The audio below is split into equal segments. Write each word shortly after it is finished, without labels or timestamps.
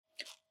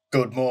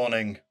Good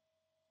morning,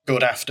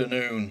 good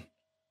afternoon,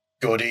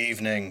 good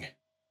evening.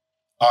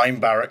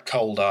 I'm Barrett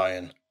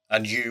Coldiron,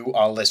 and you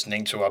are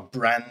listening to a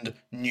brand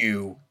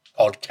new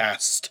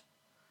podcast.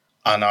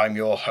 And I'm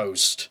your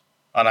host,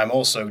 and I'm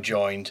also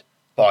joined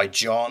by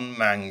John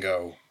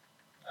Mango.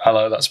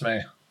 Hello, that's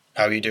me.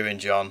 How are you doing,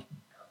 John?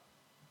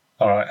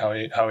 All right,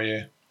 how are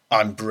you?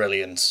 I'm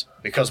brilliant,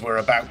 because we're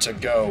about to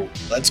go.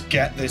 Let's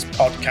get this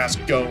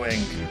podcast going.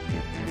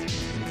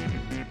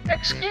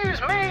 Excuse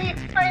me,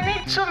 I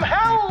need some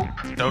help.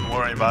 Don't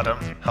worry, madam.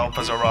 Help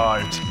has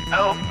arrived.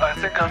 Help, I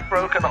think I've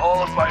broken all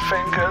of my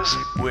fingers.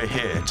 We're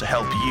here to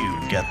help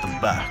you get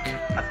them back.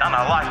 I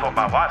don't like what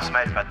my wife's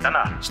made for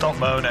dinner. Stop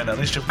moaning, at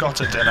least you've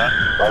got a dinner.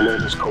 My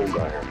name is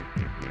Coldiron.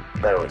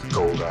 Barrett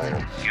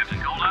Coldiron. Captain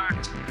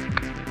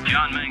Coldiron.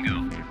 John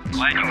Mango.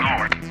 Glad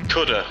you're going.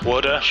 Coulda,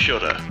 woulda,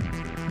 shoulda.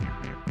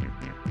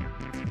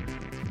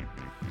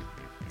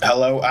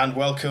 Hello and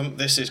welcome.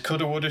 This is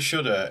Coulda, Woulda,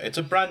 Shoulda. It's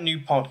a brand new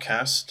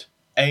podcast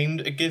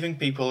aimed at giving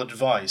people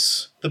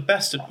advice. The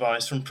best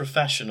advice from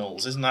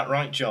professionals. Isn't that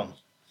right, John?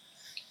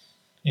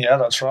 Yeah,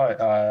 that's right.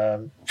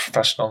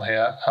 Professional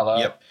here. Hello.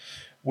 Yep.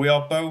 We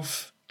are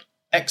both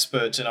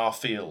experts in our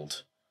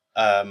field.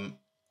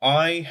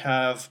 I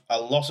have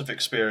a lot of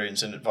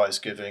experience in advice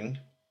giving,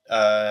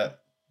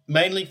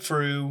 mainly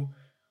through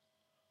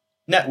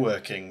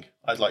networking,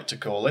 I'd like to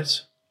call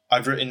it.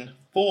 I've written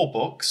 4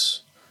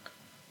 books.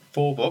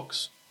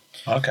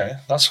 Okay,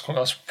 that's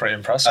pretty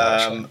impressive,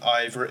 actually.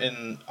 I've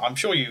written, I'm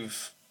sure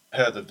you've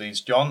heard of these,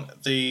 John,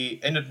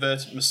 the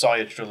Inadvertent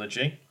Messiah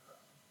trilogy,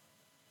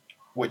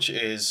 which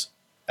is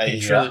a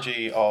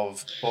trilogy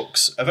of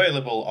books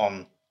available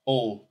on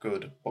all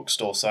good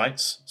bookstore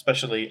sites,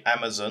 especially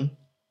Amazon.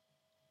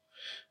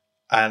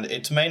 And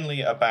it's mainly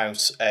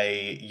about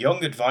a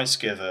young advice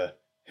giver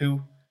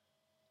who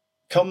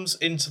comes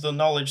into the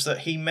knowledge that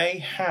he may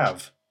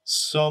have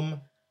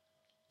some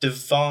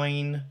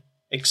divine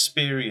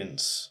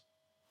experience.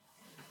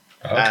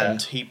 Okay.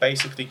 And he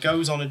basically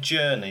goes on a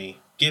journey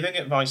giving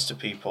advice to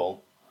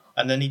people,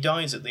 and then he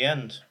dies at the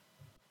end.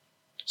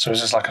 So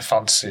is this like a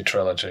fantasy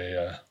trilogy?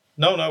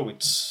 No,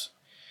 it's...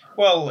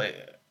 Well,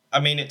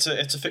 I mean, it's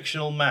a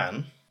fictional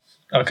man,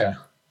 Okay.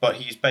 but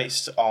he's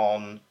based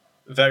on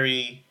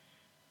very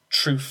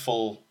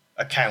truthful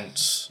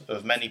accounts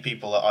of many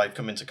people that I've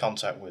come into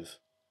contact with.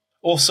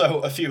 Also,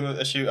 a few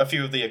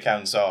of the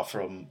accounts are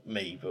from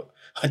me, but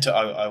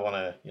I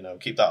want to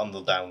keep that on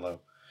the down low.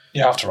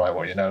 You have to write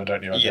what you know,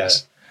 don't you? I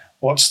guess.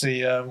 What's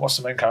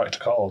the main character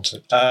called?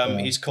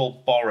 He's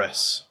called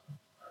Boris.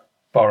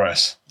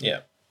 Boris. Yeah.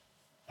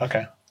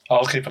 Okay.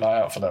 I'll keep an eye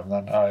out for them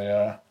then.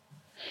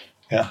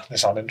 They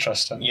sound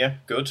interesting. Yeah,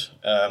 good.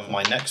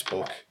 My next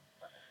book,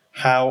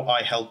 How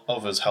I Help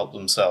Others Help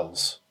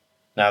Themselves.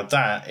 Now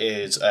that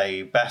is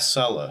a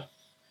bestseller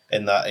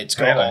in that it's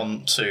got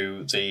on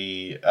to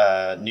the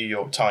New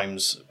York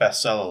Times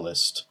bestseller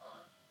list.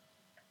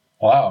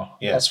 Wow.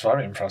 Yeah. That's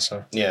very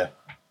impressive. Yeah.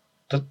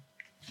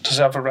 Does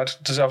it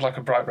have like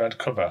a bright red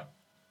cover?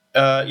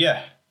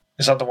 Yeah.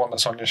 Is that the one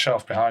that's on your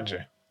shelf behind you?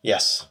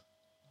 Yes.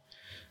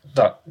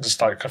 There's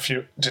like a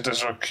few.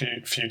 There's a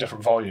few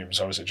different volumes,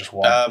 or is it just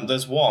one?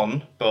 There's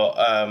one, but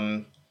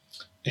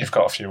You've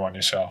got a few on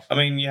your shelf. I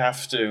mean, you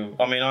have to.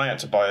 I mean, I had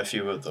to buy a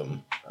few of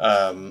them,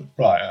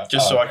 Right.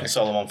 just so I can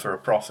sell them on for a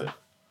profit.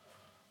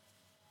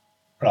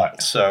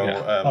 Right. So,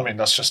 yeah. I mean,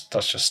 that's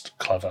just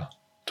clever.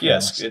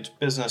 Yes, it's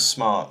business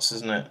smarts,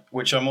 isn't it?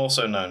 Which I'm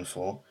also known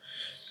for.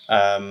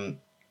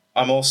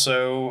 I'm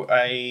also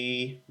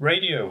a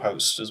radio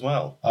host as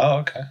well. Oh,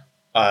 okay.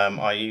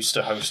 I used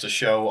to host a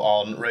show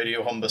on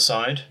Radio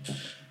Humberside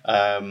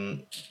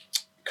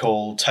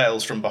called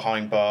Tales from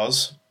Behind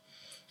Bars.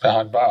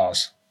 Behind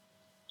Bars?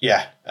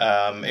 Yeah.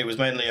 It was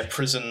mainly a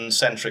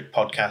prison-centric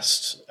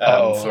podcast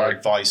for like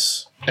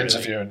advice.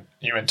 Interviewing.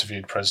 You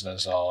interviewed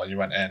prisoners, or you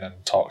went in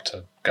and talked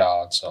to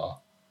guards, or...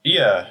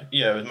 Yeah,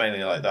 it was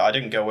mainly like that. I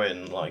didn't go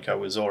in, I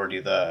was already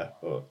there,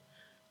 but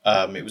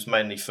it was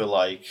mainly for,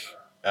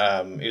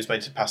 it was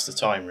made to pass the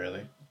time,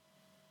 really.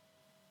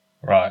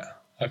 Right,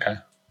 okay.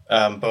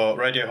 But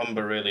Radio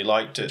Humber really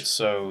liked it,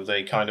 so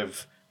they kind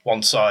of,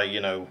 once I,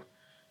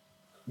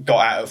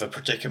 got out of a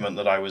predicament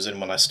that I was in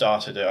when I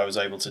started it, I was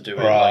able to do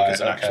it as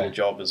an actual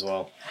job as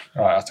well.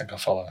 Right, I think I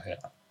follow, yeah.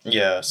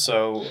 Yeah,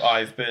 so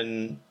I've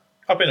been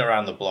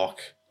around the block,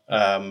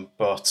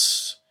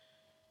 but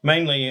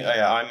mainly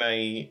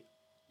I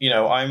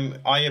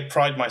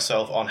pride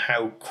myself on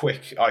how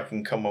quick I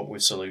can come up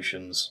with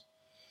solutions.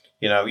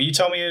 You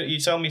tell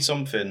me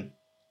something,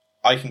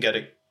 I can get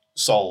it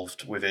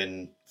solved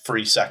within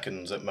 3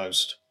 seconds at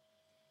most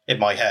in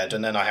my head,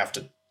 and then I have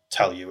to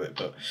tell you it.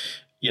 But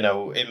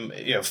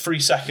 3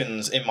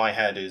 seconds in my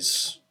head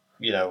is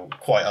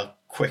quite a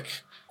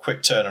quick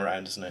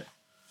turnaround, isn't it?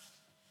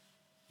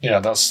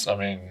 Yeah,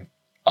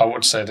 I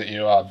would say that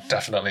you are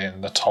definitely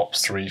in the top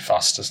 3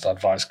 fastest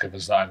advice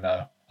givers that I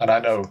know, and I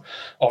know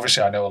a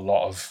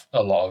lot of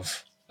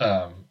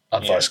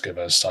advice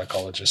givers,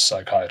 psychologists,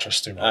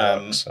 psychiatrists do my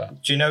work. So.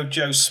 Do you know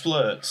Joe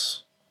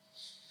Splurts?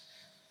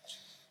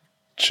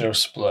 Joe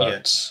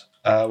Splurts.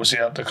 Was he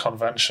at the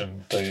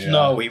convention?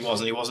 No, he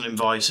wasn't. He wasn't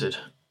invited.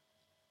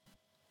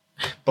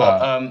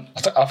 But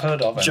I've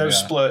heard of him. Joe yeah.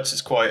 Splurts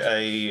is quite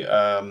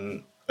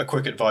a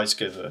quick advice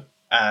giver,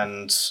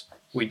 and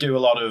we do a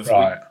lot of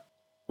Right.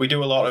 we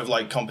do a lot of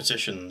like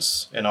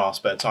competitions in our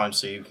spare time,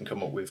 so you can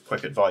come up with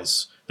quick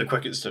advice, the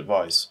quickest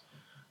advice.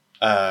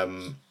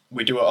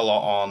 We do it a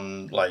lot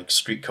on like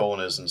street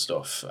corners and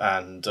stuff,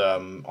 and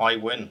I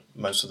win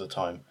most of the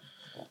time.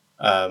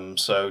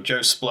 So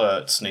Joe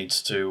Splurts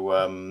needs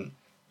to.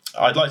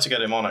 I'd like to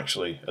get him on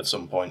actually at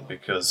some point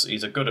because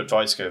he's a good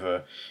advice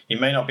giver. He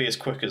may not be as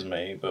quick as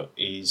me, but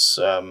he's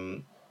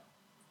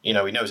he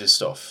knows his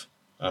stuff.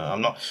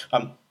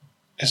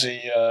 Is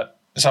he?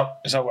 Is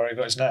that where he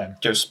got his name?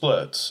 Joe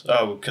Splurts.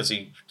 Oh, because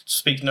he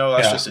speaks. No,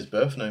 that's Yeah. just his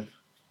birth name.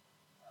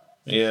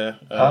 Yeah.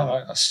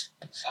 Right, that's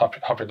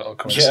happy little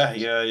coincidence.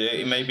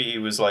 Yeah. Maybe he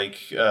was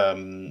like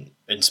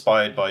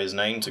inspired by his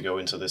name to go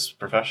into this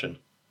profession.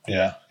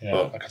 Yeah.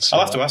 But I can see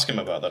I'll have that. to ask him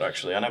about that.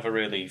 Actually, I never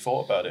really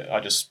thought about it.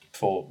 I just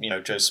thought,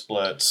 Joe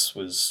Splurts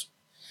was,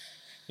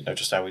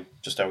 just how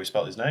we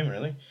spelled his name,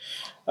 really.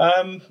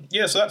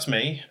 So that's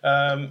me.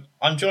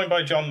 I'm joined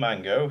by John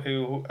Mango,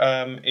 who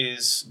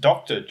is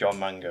Dr. John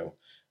Mango.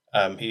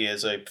 He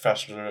is a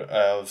professor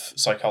of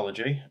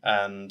psychology,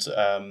 and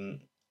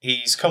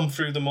he's come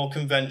through the more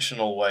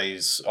conventional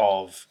ways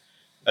of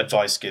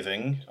advice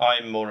giving.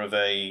 I'm more of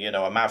a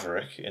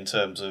maverick in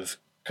terms of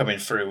coming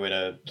through in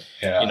a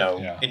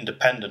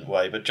independent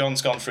way, but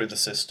John's gone through the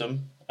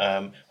system.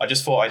 I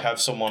just thought I'd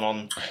have someone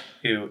on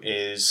who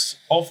is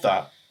of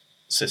that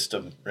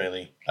system,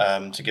 really,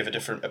 to give a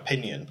different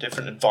opinion,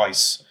 different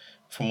advice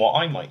from what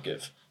I might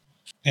give.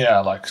 Yeah,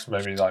 like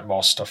maybe like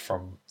more stuff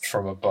from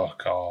a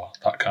book or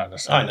that kind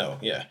of thing. I know,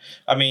 yeah.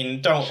 I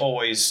mean, don't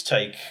always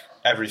take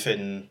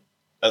everything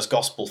as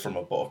gospel from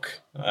a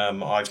book.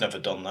 I've never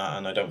done that,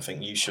 and I don't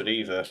think you should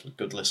either,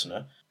 good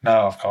listener.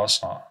 No, of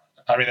course not.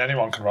 I mean,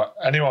 anyone can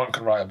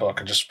write a book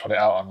and just put it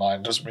out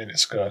online. Doesn't mean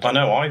it's good. I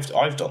know,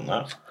 I've done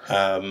that,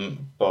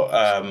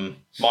 but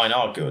mine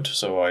are good,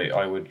 so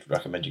I would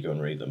recommend you go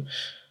and read them.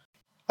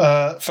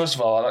 First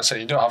of all, I'd like to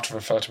say you don't have to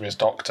refer to me as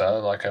doctor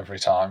like every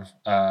time.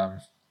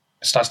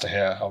 It's nice to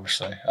hear,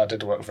 obviously. I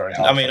did work very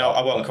hard. I mean,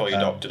 I won't call you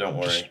doctor, don't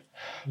worry.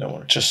 Don't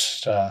worry.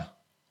 Just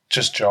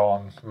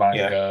John,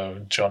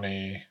 Mango,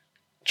 Johnny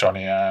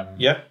M,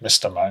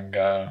 Mr.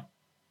 Mango,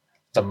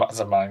 the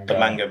Mango.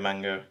 The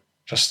Mango.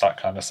 Just that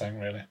kind of thing,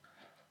 really.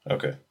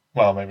 Okay.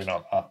 Well, maybe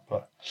not that,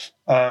 but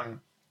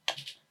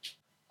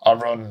I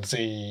run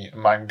the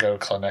Mango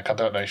Clinic. I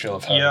don't know if you'll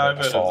have heard of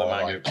it before. Yeah,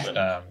 I've heard of the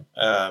Mango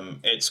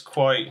Clinic. It's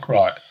quite...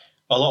 Right.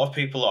 A lot of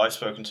people that I've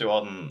spoken to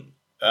on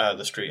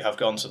the street have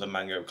gone to the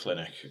Mango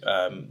Clinic.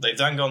 They've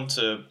then gone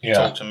to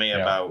talk to me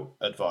about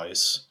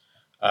advice.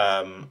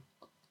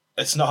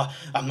 It's not...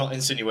 I'm not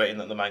insinuating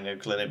that the Mango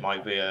Clinic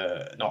might be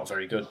not a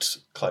very good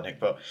clinic,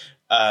 but...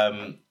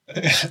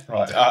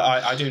 Right.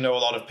 I do know a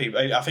lot of people.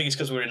 I think it's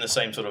because we're in the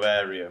same sort of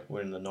area. We're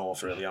in the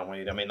north, really, aren't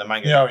we? I mean, the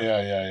Mango.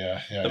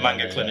 Yeah. The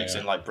Mango Clinic's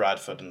in like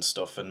Bradford and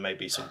stuff, and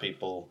maybe some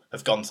people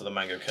have gone to the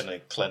Mango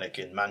Clinic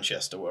in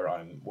Manchester, where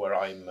I'm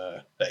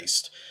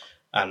based,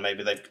 and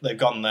maybe they've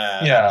gone there,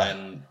 and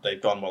then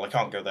they've gone, well, I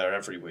can't go there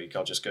every week.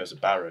 I'll just go to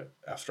Barrett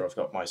after I've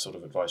got my sort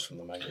of advice from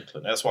the Mango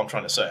Clinic. That's what I'm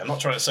trying to say. I'm not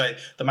trying to say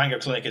the Mango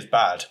Clinic is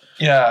bad.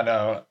 Yeah, I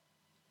know.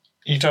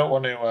 You don't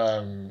want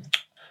to.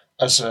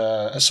 As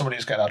somebody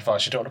who's getting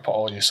advice, you don't want to put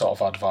all your sort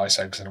of advice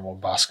eggs in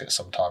one basket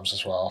sometimes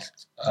as well.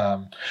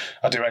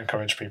 I do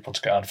encourage people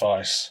to get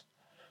advice,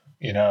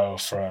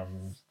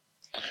 from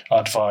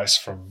advice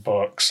from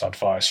books,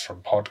 advice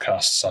from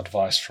podcasts,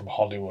 advice from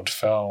Hollywood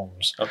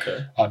films,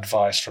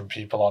 advice from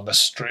people on the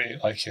street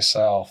like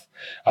yourself,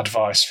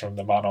 advice from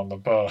the man on the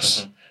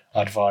bus,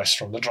 advice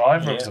from the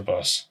driver of the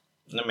bus.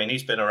 I mean,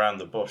 he's been around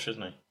the bush,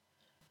 hasn't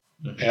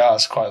he? Mm-hmm. Yeah,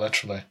 it's quite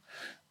literally.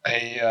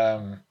 He...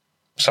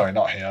 Sorry,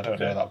 not here. I don't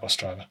know that bus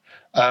driver.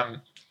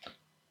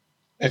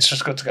 It's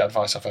just good to get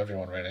advice off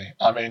everyone, really.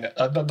 I mean,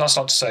 that's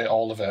not to say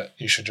all of it.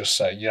 You should just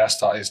say, yes,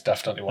 that is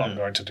definitely what I'm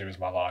going to do with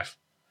my life.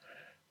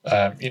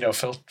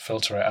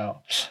 Filter it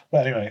out.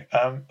 But anyway,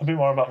 a bit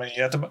more about me.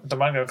 Yeah, the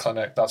Mango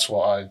Clinic, that's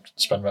what I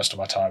spend most of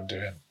my time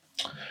doing.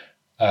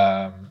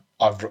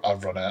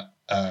 I've run it,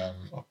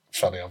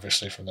 fairly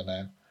obviously from the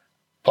name.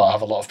 But I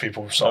have a lot of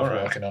people sort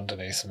of working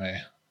underneath me.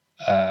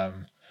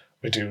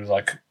 We do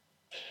like...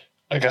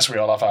 I guess we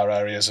all have our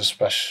areas of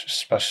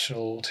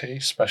specialty.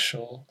 What's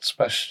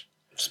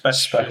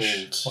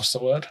the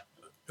word?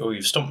 Oh,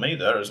 you've stumped me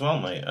there as well,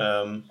 mate.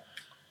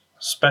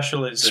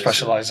 Specializations.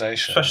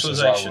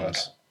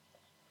 Specializations.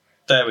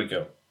 There we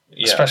go.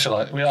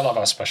 Yeah. We all have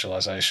our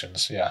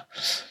specializations, yeah.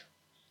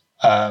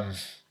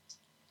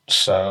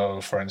 So,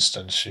 for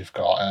instance, you've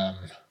got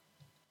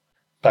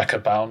Becca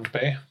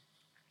Boundby.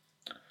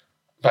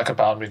 Becca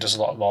Boundby does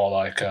a lot more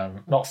like,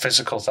 not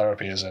physical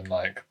therapy as in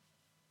like,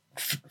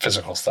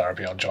 physical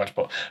therapy on joints,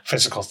 but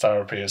physical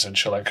therapy is, and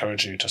she'll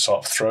encourage you to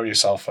sort of throw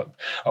yourself at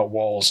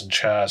walls and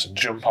chairs and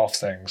jump off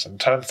things and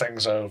turn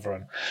things over.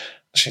 And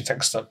she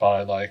thinks that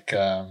by like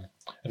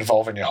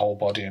involving your whole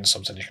body in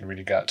something, you can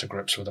really get to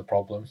grips with a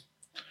problem.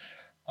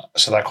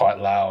 So they're quite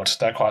loud.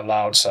 They're quite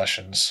loud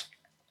sessions.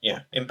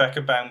 Yeah. In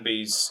Becca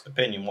Bounby's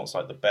opinion, what's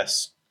like the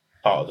best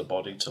part of the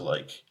body to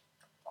like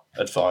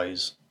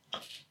advise?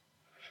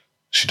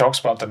 She talks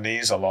about the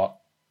knees a lot.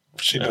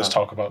 She does Yeah.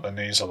 talk about the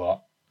knees a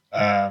lot,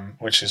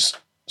 which is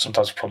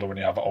sometimes a problem when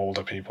you have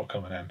older people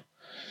coming in.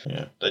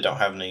 Yeah. They don't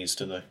have knees,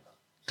 do they?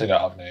 They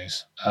don't have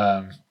knees.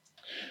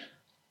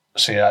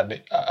 So yeah,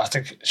 I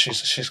think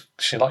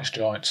she likes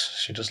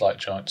joints. She does like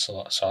joints a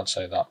lot, so I'd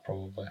say that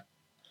probably.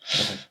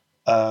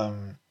 I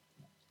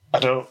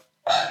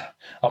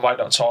might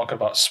not talk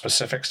about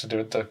specifics to do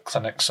with the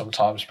clinic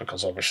sometimes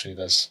because obviously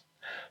there's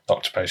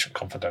doctor-patient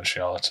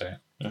confidentiality.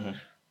 Mhm.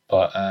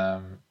 But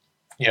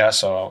yeah,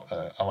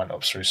 so I went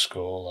up through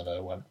school and I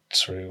went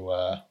through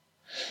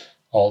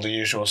all the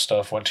usual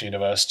stuff. Went to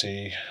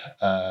university,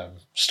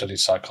 studied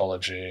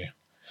psychology,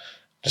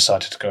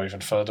 decided to go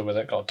even further with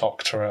it, got a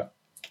doctorate,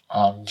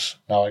 and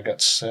now I get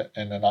to sit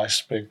in a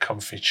nice big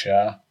comfy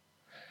chair.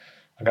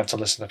 I get to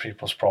listen to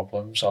people's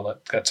problems. I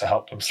get to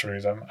help them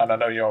through them. And I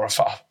know you're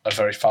a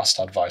very fast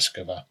advice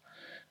giver.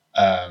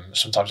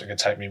 Sometimes it can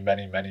take me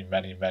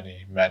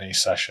many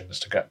sessions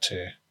to get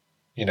to,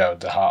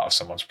 the heart of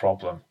someone's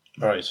problem.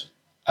 Right.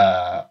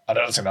 I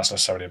don't think that's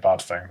necessarily a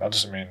bad thing. That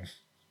doesn't mean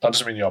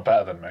you're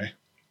better than me.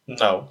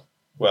 No.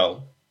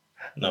 Well,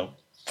 no.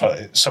 But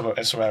in some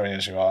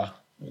areas you are.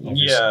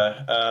 Obviously.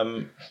 Yeah.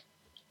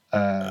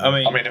 I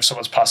mean, if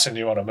someone's passing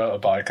you on a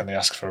motorbike and they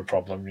ask for a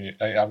problem,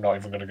 I'm not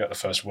even going to get the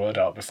first word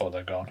out before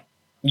they're gone.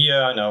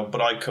 yeah, I know,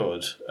 but I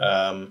could.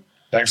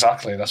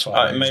 Exactly, that's what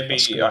I mean.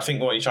 Maybe I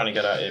think what you're trying to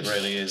get at it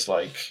really is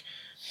like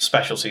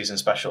specialties in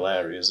special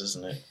areas,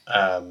 isn't it?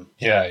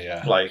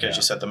 Yeah. Like as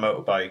you said, the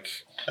motorbike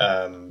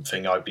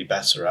thing I'd be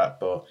better at.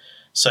 But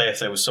say if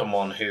there was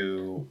someone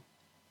who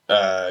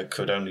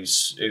could only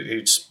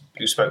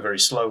who spoke very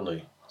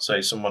slowly,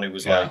 say someone who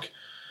was like,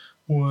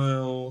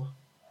 well,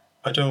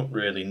 I don't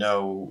really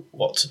know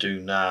what to do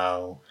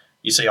now.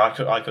 You see, I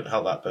couldn't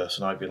help that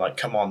person. I'd be like,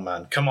 come on,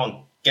 man, come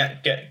on,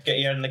 get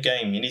you in the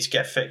game. You need to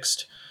get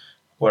fixed.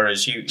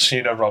 Whereas you, So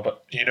you know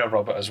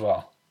Robert as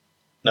well.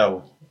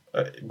 no,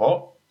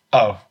 what?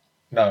 Oh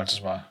no, it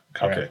doesn't matter.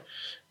 Carry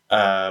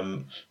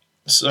Okay.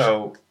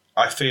 So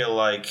I feel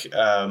like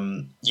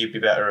you'd be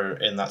better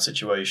in that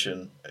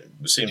situation.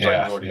 It seems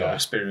like you've already got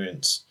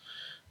experience.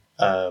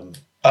 Oh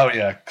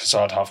yeah, because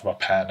I'd have my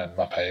pen and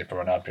my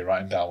paper and I'd be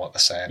writing down what they're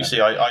saying. You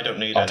see, I don't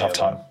need I'd any have of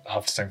time. that. I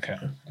have to think it.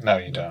 No,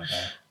 you don't.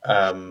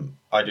 No.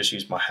 I just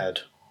use my head.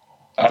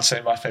 I'd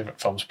say my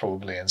favourite film's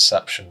probably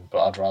Inception,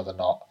 but I'd rather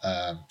not.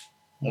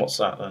 What's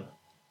that then?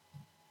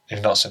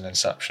 You've not seen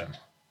Inception?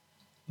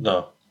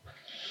 No.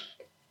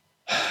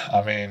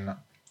 I mean,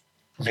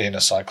 being a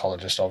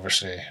psychologist,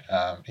 obviously,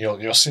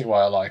 you'll see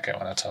why I like it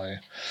when I tell you.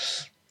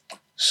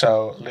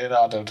 So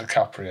Leonardo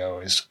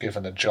DiCaprio is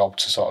given a job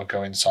to sort of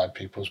go inside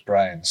people's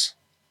brains.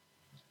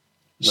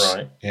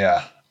 Right.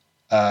 Yeah.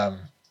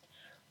 And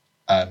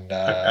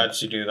How did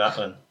you do that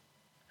then?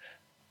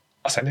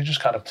 I think they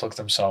just kind of plug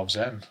themselves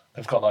in.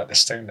 They've got like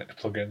this thing that they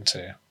plug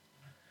into.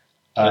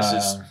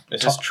 Is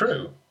this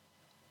true?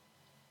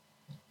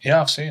 Yeah,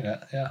 I've seen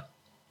it. Yeah.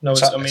 No,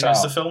 It's is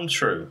out. the film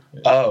true?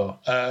 Oh,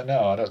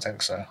 no, I don't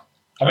think so.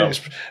 I mean, I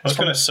was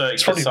going to say,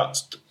 it's probably,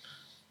 that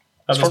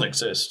doesn't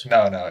exist.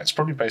 No, it's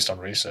probably based on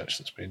research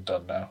that's been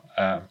done now,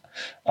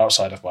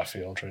 outside of my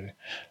field, really.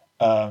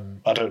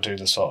 I don't do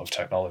the sort of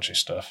technology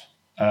stuff.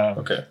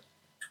 Okay.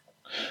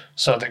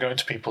 So they go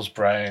into people's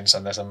brains,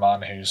 and there's a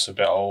man who's a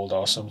bit old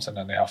or something,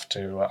 and they have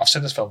to. I've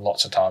seen this film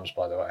lots of times,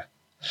 by the way.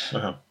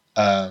 Uh-huh.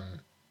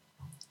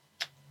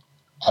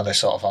 And they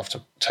sort of have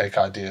to take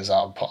ideas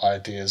out and put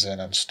ideas in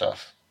and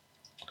stuff.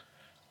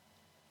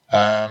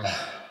 I'm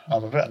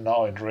a bit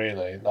annoyed,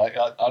 really. Like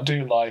I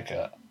do like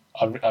it.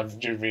 I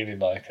do really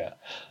like it,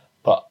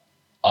 but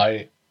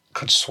I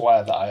could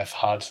swear that I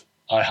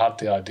had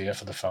the idea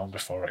for the film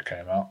before it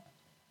came out.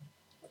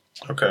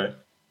 Okay.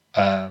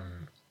 I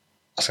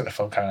think the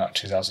film came out in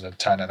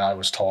 2010, and I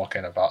was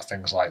talking about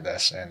things like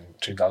this in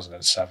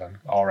 2007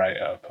 or 8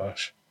 at a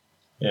push.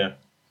 Yeah.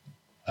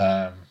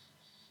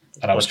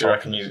 And I was do you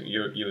talking.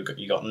 reckon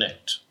you got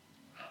nicked?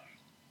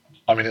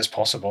 I mean, it's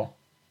possible.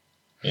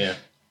 Yeah.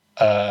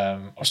 I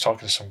was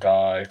talking to some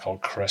guy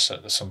called Chris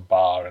at some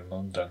bar in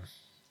London,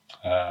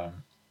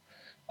 and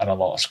a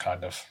lot of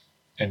kind of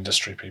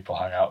industry people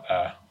hang out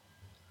there.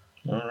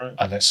 All right.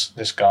 And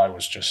this guy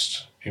was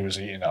he was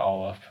eating it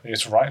all up. He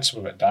was writing some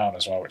of it down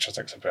as well, which I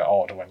think is a bit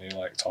odd when you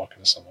like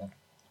talking to someone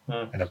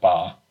in a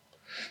bar.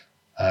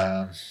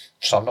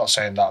 So I'm not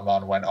saying that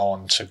man went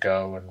on to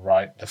go and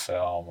write the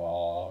film,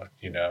 or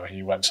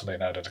he went to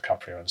Leonardo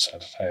DiCaprio and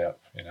said, "Hey up,"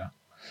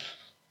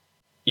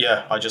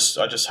 Yeah, I just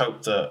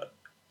hope that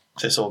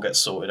this all gets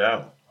sorted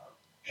out.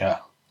 Yeah.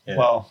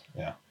 Well,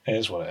 yeah, it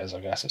is what it is. I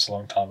guess it's a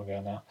long time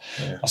ago now.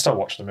 Yeah. I still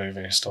watch the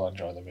movie. Still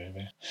enjoy the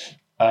movie.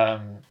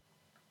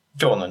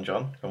 Go on then,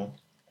 John. Go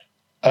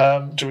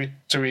on. Do we?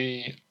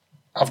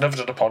 I've never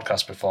done a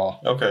podcast before.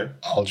 Okay.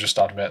 I'll just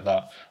admit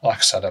that. Like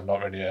I said, I'm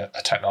not really a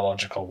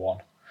technological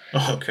one.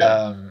 Okay.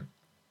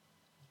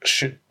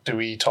 Do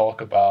we talk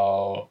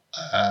about?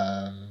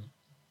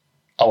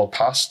 our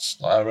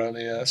past, like our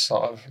earlier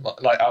sort of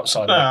like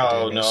outside.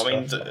 No, of no. I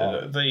mean,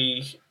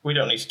 stuff, we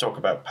don't need to talk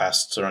about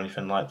pasts or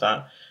anything like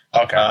that.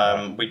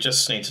 okay. We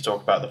just need to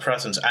talk about the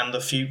present and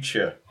the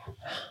future.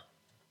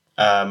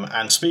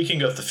 And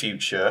speaking of the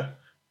future,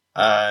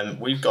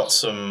 we've got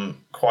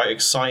some quite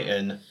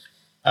exciting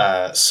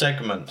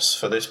segments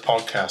for this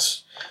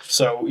podcast.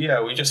 So,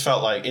 yeah, we just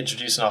felt like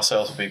introducing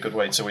ourselves would be a good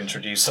way to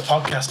introduce the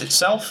podcast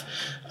itself.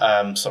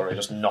 Sorry, I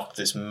just knocked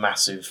this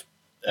massive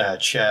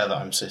chair that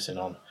I'm sitting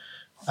on.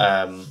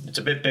 It's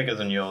a bit bigger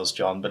than yours,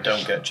 John, but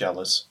don't get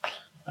jealous.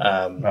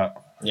 Right.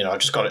 You know, I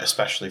just got it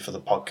especially for the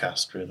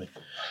podcast, really.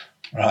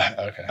 Right,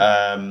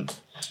 okay.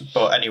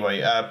 But anyway,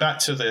 back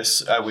to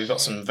this. We've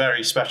got some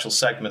very special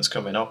segments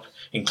coming up,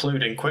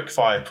 including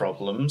quickfire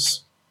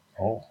problems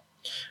Oh.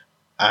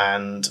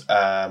 and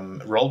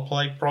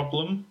roleplay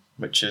problem,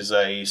 which is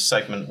a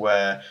segment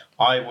where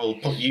I will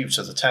put you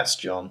to the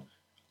test, John.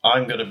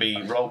 I'm going to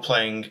be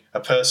role-playing a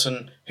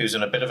person who's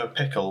in a bit of a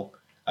pickle,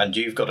 and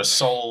you've got to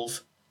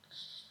solve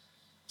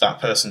that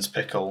person's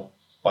pickle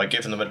by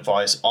giving them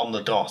advice on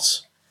the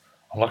dot.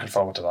 I'm looking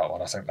forward to that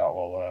one. I think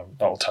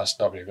that'll test.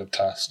 That'll be a good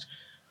test.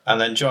 And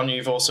then, John,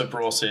 you've also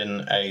brought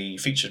in a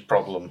featured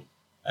problem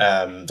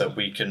that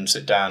we can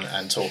sit down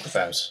and talk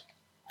about.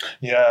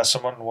 Yeah,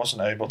 someone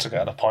wasn't able to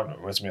get an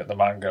appointment with me at the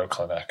Mango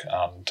Clinic,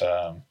 and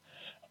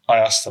I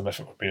asked them if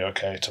it would be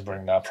okay to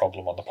bring their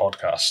problem on the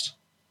podcast.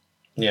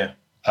 Yeah.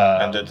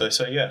 And did they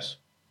say yes?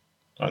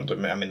 I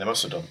mean, they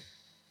must have done.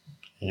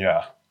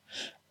 Yeah,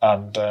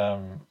 and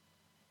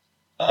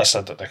I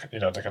said that they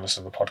can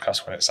listen to the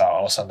podcast when it's out.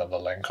 I'll send them the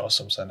link or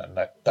something, and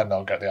then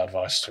they'll get the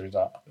advice through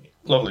that.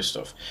 Lovely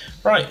stuff.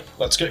 Right,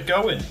 let's get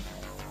going.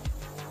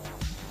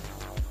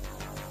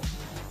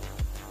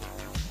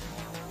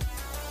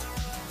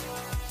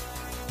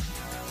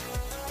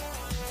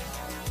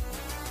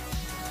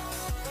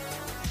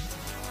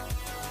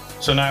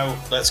 So now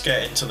let's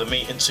get into the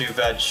meat and two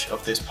veg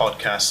of this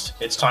podcast.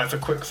 It's time for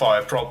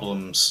quickfire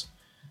problems.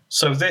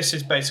 So this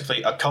is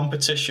basically a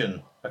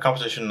competition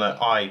that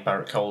I,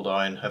 Barrett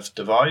Coldiron, have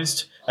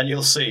devised, and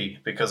you'll see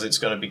because it's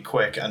going to be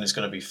quick and it's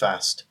going to be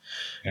fast.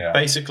 Yeah.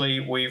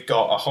 Basically, we've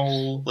got a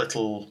whole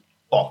little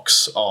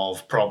box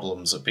of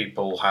problems that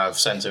people have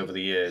sent over the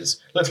years.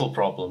 Little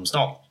problems,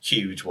 not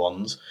huge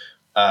ones.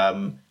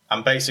 And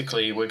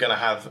basically, we're going to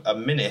have a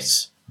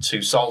minute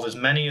to solve as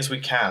many as we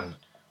can,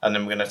 and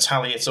then we're going to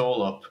tally it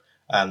all up,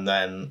 and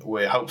then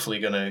we're hopefully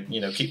going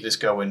to, keep this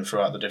going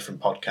throughout the different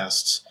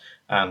podcasts,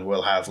 and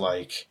we'll have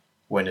like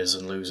winners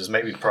and losers,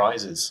 maybe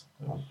prizes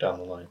down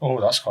the line.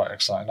 Oh, that's quite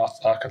exciting.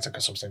 I can think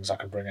of some things I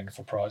could bring in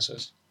for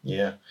prizes.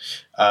 Yeah.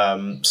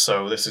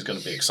 So this is going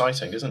to be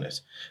exciting, isn't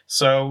it?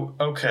 So,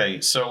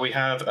 okay, so we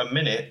have a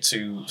minute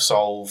to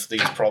solve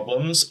these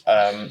problems.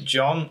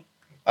 John,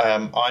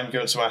 I'm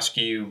going to ask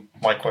you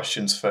my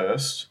questions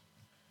first.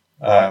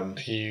 Are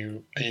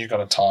you going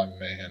to time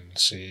me and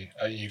see?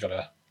 Are you going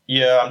to?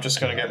 Yeah, I'm just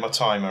going to get my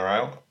timer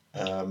out.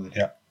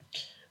 Yeah.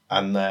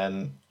 And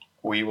then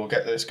we will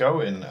get this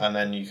going, and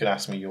then you can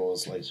ask me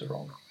yours later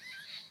on.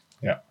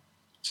 Yeah.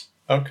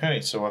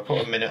 Okay, so I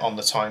put a minute on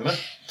the timer.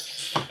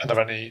 Are there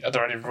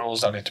any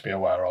rules I need to be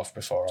aware of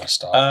before I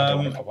start? I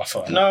don't want to put my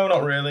foot in. No,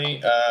 not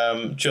really.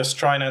 Just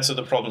try and answer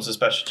the problems as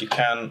best as you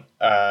can.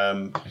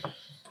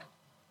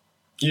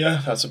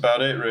 Yeah, that's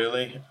about it,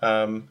 really.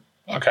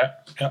 Okay.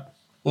 Yeah.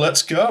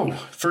 Let's go.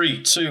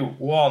 3, 2,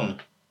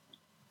 1.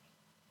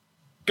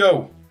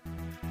 Go.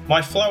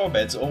 My flower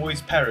beds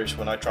always perish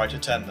when I try to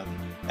tend them.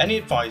 Any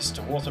advice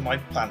to water my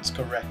plants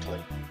correctly?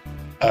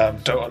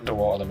 Don't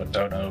underwater them and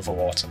don't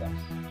overwater them.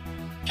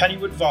 Can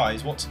you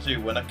advise what to do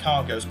when a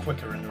car goes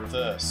quicker in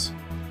reverse?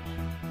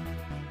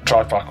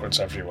 Drive backwards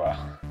everywhere.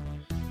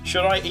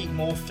 Should I eat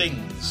more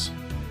things?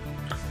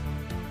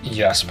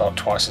 Yes, about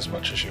twice as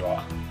much as you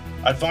are.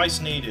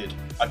 Advice needed.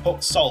 I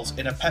put salt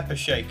in a pepper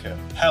shaker.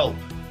 Help.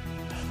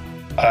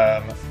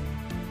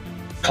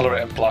 Colour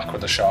it in black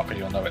with a Sharpie,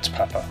 you'll know it's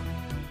pepper.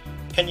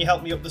 Can you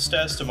help me up the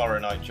stairs tomorrow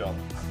night, John?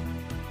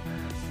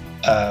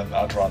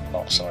 I'd rather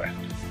not, sorry.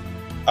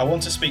 I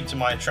want to speak to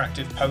my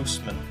attractive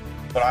postman,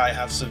 but I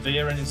have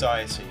severe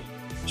anxiety.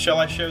 Shall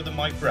I show them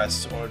my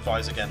breasts or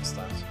advise against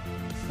that?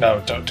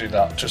 No, don't do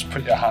that. Just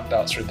put your hand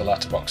out through the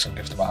letterbox and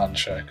give them a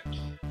handshake.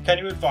 Can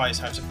you advise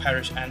how to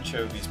perish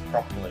anchovies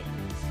properly?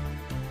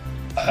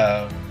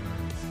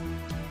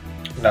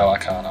 No, I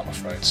can't, I'm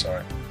afraid,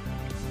 sorry.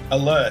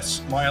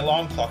 Alert! My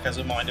alarm clock has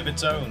a mind of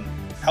its own.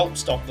 Help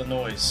stop the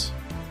noise.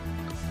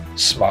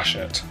 Smash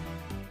it.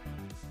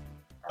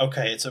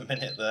 Okay, it's a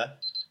minute there.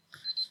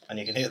 And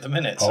you can hear the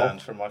minute Oh.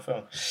 sound from my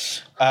phone.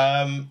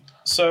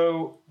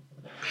 So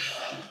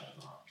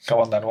Go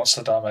on then, what's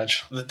the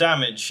damage? the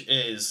damage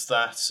is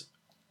that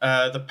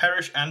the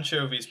perish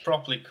anchovies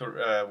properly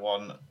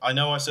one. I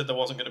know I said there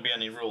wasn't going to be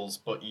any rules,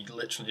 but you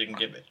literally didn't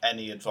give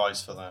any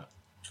advice for that.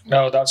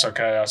 No, that's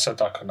okay. I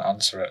said I couldn't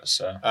answer it,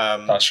 so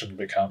that shouldn't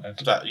be counted.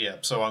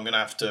 So I'm going to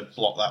have to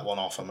block that one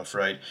off, I'm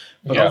afraid.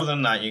 But Yeah. other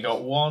than that, you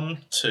got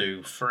 1,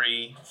 2,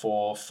 3,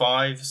 4,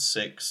 5,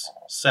 6,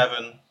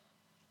 7.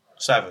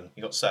 7.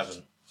 You got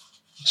 7.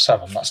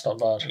 7, that's not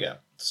bad. Yeah.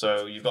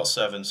 So you've got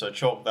 7. So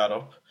chalk that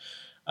up.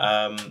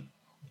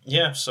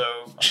 Yeah. So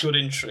good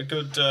intro.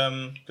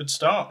 Good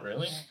start.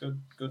 Really.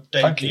 Good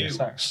debut.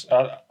 Thanks.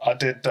 I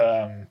did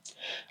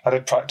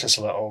practice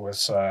a little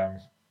with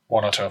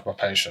one or two of my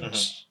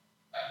patients.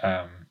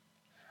 I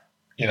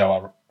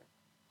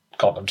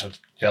got them to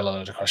yell a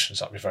load of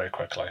questions at me very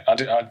quickly.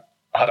 I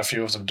had a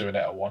few of them doing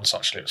it at once.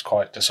 Actually, it was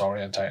quite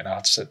disorientating. I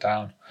had to sit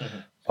down,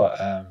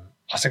 but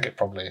I think it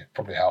probably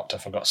helped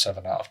if I got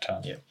 7 out of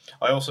 10. Yeah.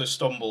 I also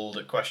stumbled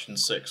at question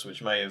 6,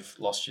 which may have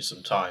lost you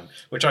some time,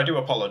 which I do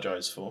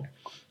apologise for.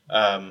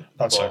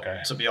 That's but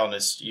okay. To be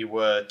honest, you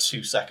were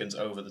 2 seconds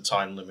over the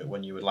time limit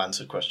when you had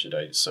answered question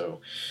 8,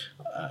 so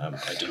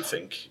I do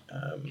think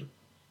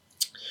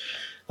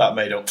that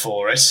made up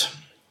for it.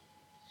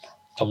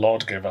 The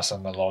Lord giveth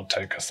and the Lord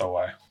taketh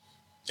away.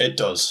 It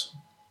does.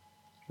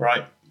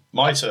 Right,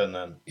 my turn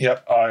then.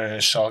 Yep, I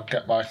shall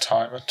get my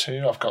timer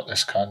too. I've got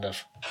this kind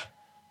of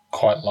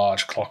quite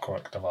large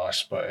clockwork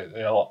device, but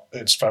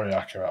it's very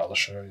accurate, I'll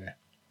assure you.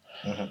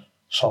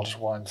 So I'll just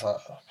wind that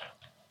up.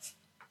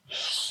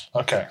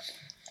 Okay.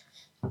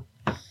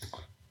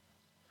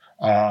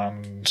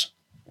 And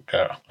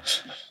go.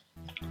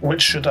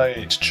 Which should I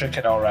eat,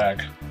 chicken or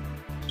egg?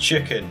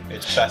 Chicken,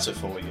 it's better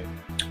for you.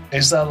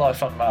 Is there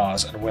life on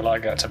Mars and will I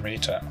get to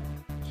meet it?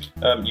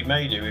 You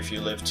may do if you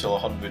live till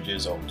 100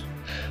 years old.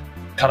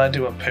 Can I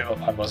do a poo at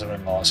my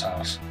mother-in-law's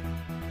house?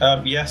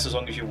 Yes, as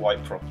long as you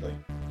wipe properly.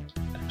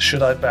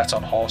 Should I bet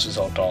on horses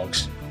or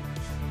dogs?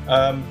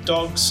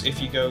 Dogs,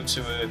 if you go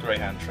to a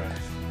greyhound track.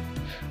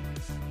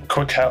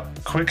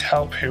 Quick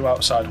help, who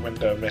outside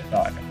window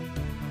midnight?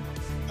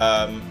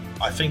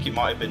 I think it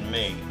might have been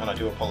me, and I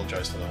do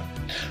apologise for that.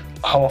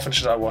 How often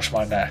should I wash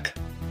my neck?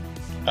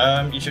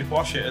 You should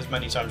wash it as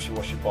many times as you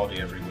wash your body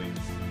every week.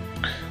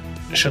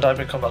 Should I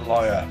become a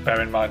lawyer?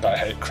 Bear in mind I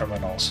hate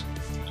criminals.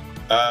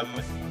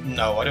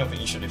 No, I don't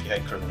think you should if you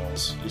hate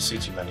criminals. You see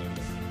too many of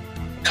them.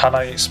 Can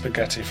I eat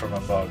spaghetti from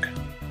a mug?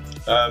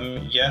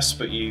 Yes,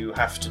 but you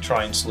have to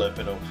try and slurp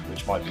it up,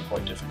 which might be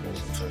quite difficult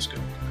at first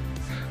go.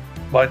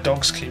 My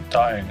dogs keep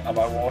dying. Am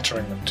I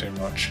watering them too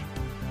much?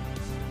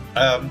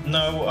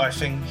 No, I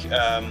think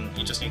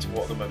you just need to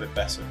water them a bit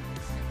better.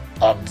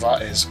 And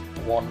that is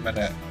 1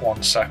 minute,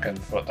 1 second,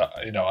 but that,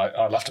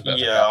 I left a bit of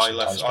a gap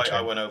sometimes between.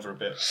 I went over a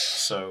bit,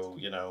 so,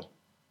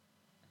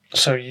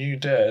 So you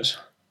did...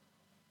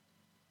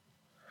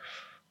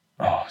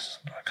 Oh,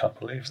 I can't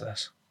believe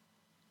this.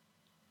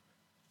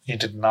 You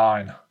did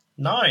 9.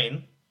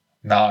 9?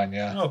 9,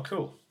 yeah. Oh,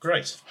 cool.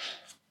 Great.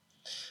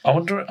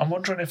 I'm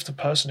wondering if the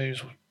person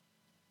who's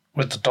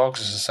with the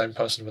dogs is the same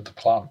person with the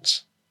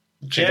plants.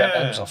 Do you get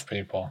names off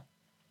people?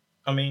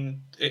 I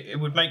mean, it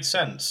would make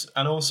sense.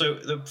 And also,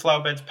 the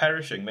flower bed's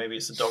perishing. Maybe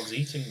it's the dogs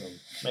eating them.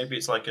 Maybe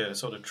it's like a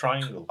sort of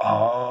triangle.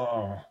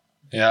 Oh,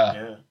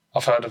 yeah.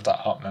 I've heard of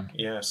that happening.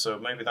 Yeah, so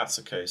maybe that's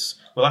the case.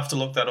 We'll have to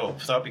look that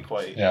up. That'd be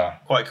quite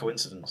a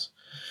coincidence.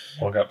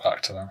 We'll get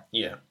back to that.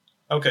 Yeah.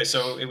 Okay,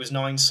 so it was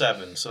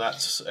 9-7. So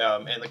that's,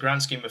 in the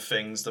grand scheme of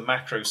things, the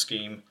macro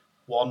scheme,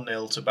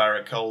 1-0 to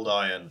Barrack Cold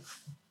Iron.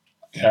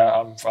 Yeah,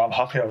 I'm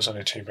happy I was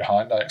only 2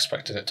 behind. I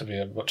expected it to be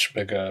a much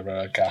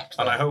bigger gap.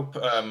 And I hope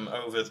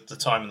over the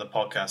time in the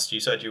podcast, you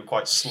said you were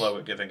quite slow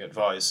at giving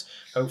advice.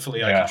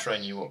 Hopefully I can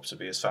train you up to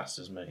be as fast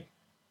as me.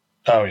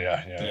 Oh,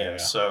 yeah.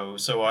 So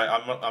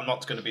I'm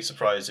not going to be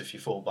surprised if you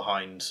fall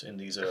behind in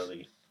these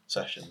early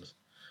sessions.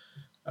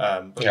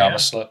 I'm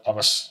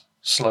a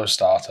slow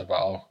starter, but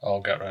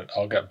I'll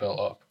get built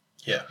up.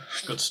 Yeah,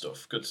 good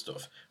stuff.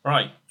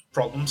 Right,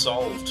 problem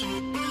solved.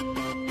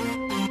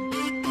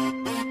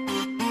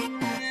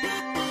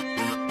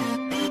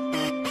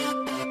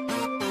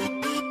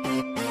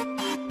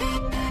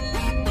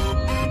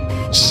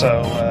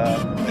 So,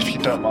 if you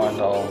don't mind,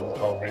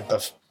 I'll read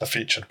the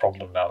featured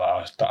problem now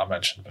that I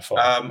mentioned before.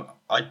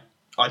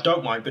 I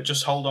don't mind, but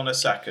just hold on a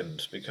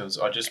second, because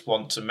I just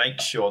want to make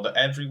sure that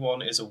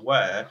everyone is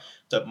aware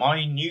that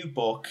my new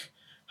book,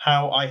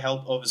 How I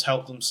Help Others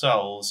Help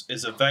Themselves,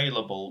 is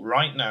available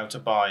right now to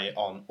buy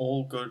on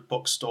all good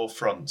bookstore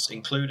fronts,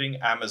 including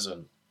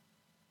Amazon.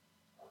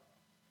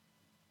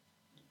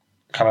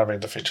 Can I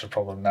read the featured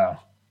problem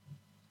now?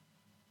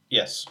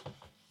 Yes.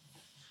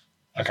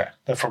 Okay,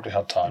 they've probably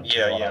had time.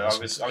 Yeah. I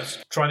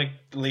was trying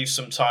to leave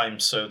some time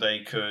so they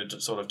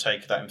could sort of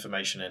take that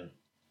information in.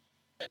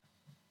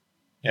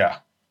 Yeah.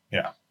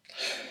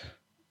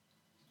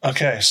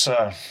 Okay,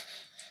 so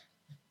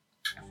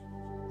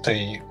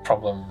the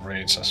problem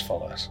reads as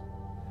follows.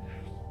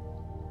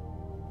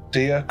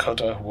 Dear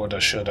coulda, woulda,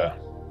 shoulda,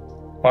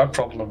 my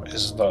problem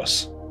is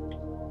thus.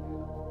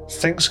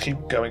 Things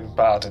keep going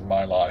bad in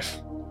my life,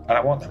 and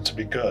I want them to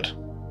be good.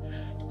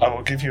 I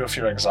will give you a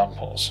few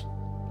examples.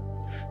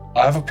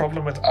 I have a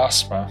problem with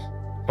asthma,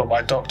 but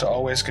my doctor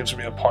always gives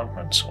me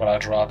appointments when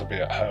I'd rather be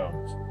at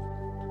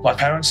home. My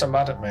parents are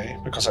mad at me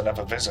because I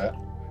never visit,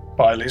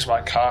 but I lose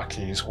my car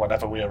keys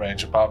whenever we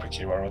arrange a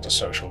barbecue or other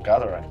social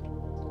gathering.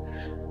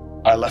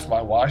 I left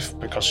my wife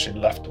because she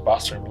left the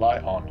bathroom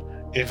light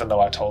on, even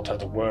though I told her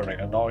the whirring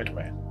annoyed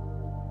me.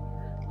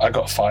 I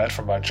got fired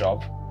from my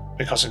job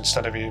because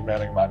instead of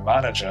emailing my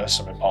manager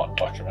some important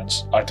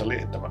documents, I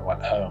deleted them and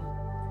went home.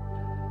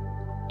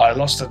 I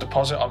lost a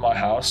deposit on my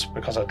house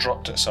because I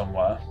dropped it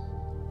somewhere,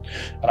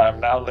 and I am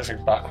now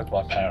living back with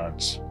my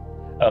parents.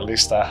 At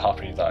least they're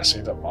happy that I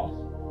see them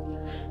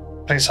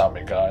more. Please help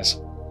me,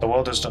 guys. The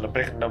world has done a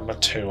big number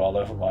 2 all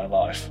over my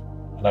life,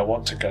 and I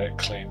want to get it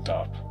cleaned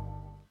up.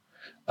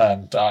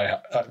 And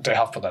they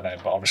have put their name,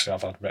 but obviously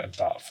I've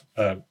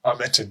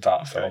omitted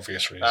that for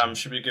obvious reasons.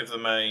 Should we give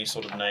them a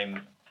sort of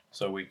name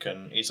so we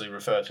can easily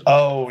refer to them?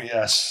 Oh,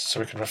 yes, so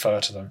we can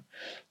refer to them.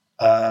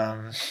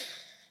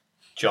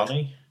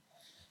 Johnny?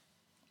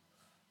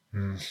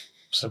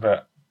 It's a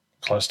bit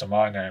close to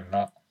my name,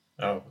 that.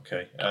 Oh,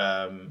 okay.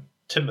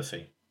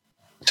 Timothy.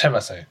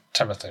 Timothy,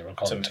 we'll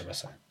call him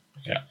Timothy.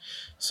 Yeah.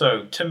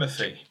 So,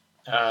 Timothy.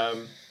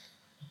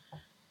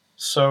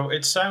 So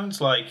it sounds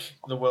like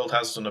the world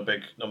has done a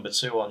big number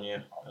 2 on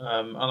you,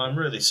 and I'm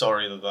really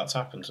sorry that that's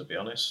happened, to be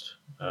honest.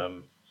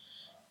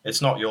 It's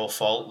not your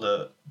fault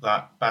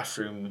that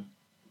bathroom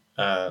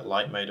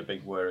light made a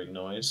big whirring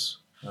noise.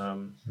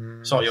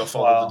 It's not your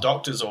fault that the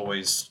doctors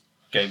always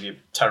gave you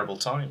terrible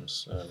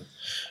times.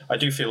 I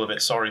do feel a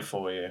bit sorry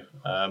for you.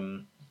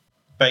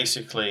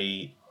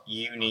 Basically,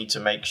 you need to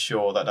make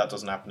sure that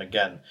doesn't happen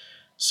again.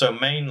 So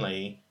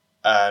mainly,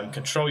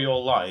 control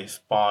your life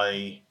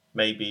by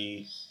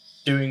maybe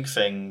doing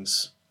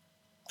things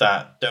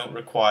that don't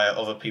require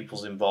other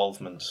people's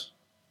involvement.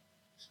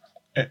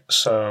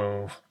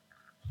 So,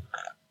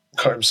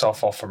 cut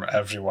himself off from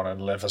everyone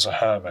and live as a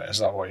hermit, is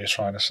that what you're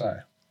trying to say?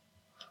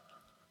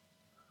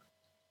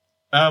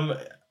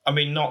 I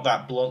mean, not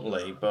that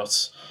bluntly,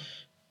 but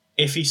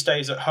if he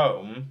stays at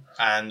home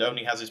and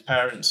only has his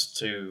parents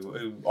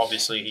who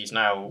obviously he's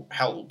now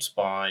helped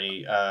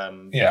by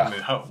coming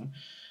home.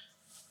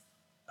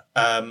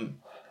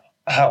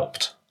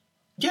 Helped?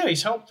 Yeah,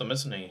 he's helped them,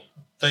 isn't he?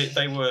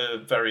 They were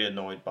very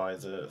annoyed by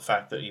the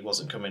fact that he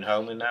wasn't coming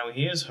home, and now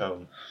he is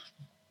home.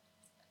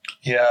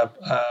 Yeah,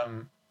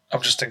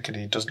 I'm just thinking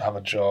he doesn't have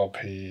a job.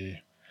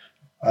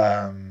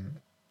 I'm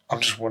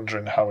just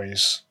wondering how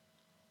he's...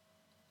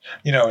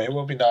 You know, it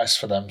will be nice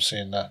for them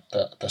seeing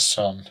the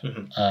son,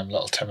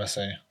 little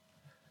Timothy,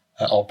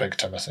 or big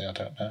Timothy, I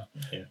don't know.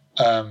 Yeah.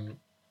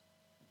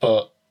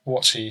 But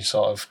what's he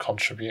sort of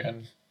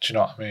contributing? Do you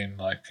know what I mean?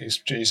 Like, he's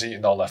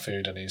eating all their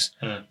food and he's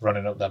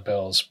running up their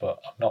bills,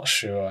 but I'm not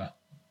sure.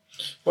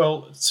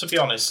 Well, to be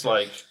honest,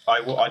 like,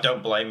 I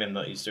don't blame him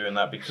that he's doing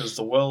that, because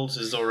the world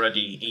has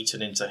already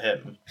eaten into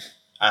him,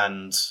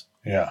 and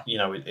you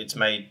know,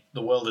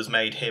 the world has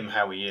made him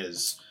how he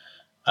is.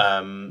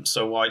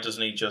 So why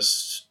doesn't he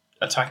just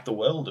attack the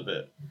world a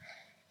bit?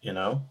 You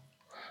know,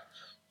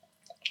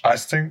 I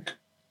think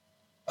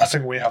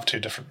we have 2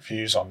 different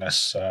views on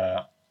this.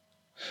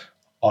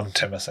 On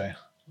Timothy.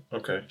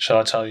 Okay. Shall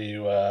I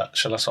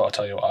sort of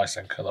tell you what I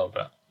think a little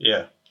bit?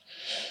 Yeah.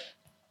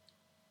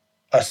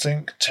 I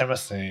think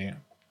Timothy,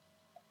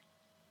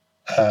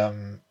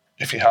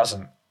 if he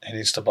hasn't, he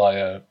needs to buy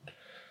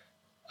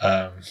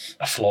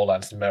a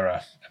floor-length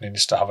mirror, and he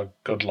needs to have a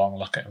good long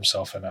look at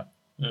himself in it.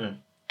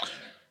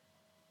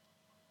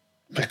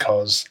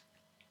 Because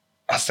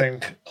I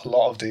think a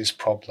lot of these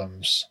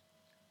problems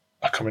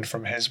are coming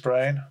from his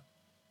brain.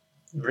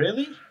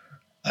 Really?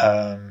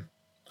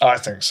 I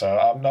think so.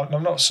 I'm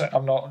not. So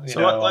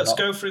let's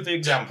go through the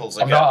examples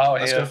again.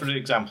 Let's go through the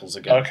examples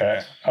again.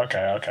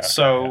 Okay.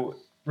 So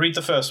read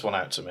the first one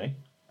out to me.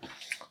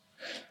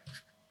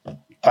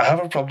 I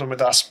have a problem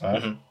with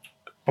asthma,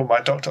 but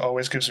my doctor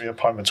always gives me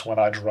appointments when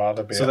I'd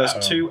rather be at home. So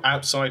there's 2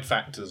 outside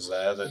factors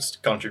there that's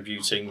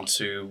contributing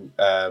to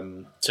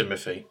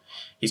Timothy.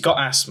 He's got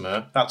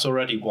asthma. That's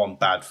already one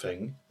bad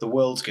thing. The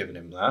world's given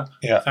him that.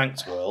 Yeah.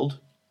 Thanks, world.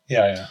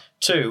 Yeah.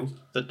 2,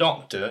 the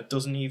doctor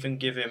doesn't even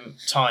give him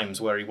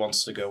times where he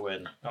wants to go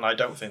in, and I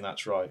don't think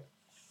that's right.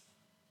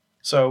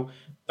 So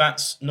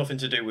that's nothing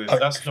to do with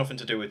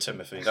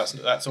Timothy.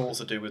 That's all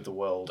to do with the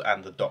world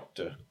and the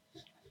doctor.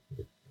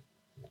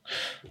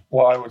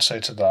 What I would say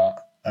to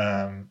that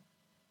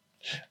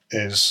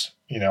is,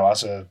 you know,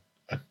 as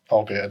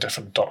albeit a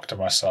different doctor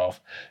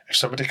myself, if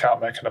somebody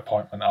can't make an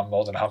appointment, I'm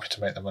more than happy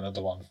to make them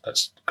another one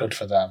that's good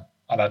for them,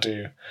 and I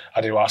do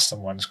ask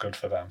them when it's good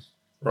for them.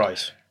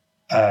 Right.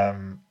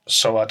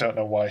 So I don't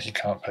know why he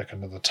can't pick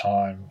another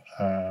time.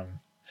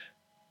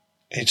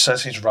 He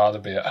says he'd rather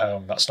be at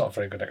home. That's not a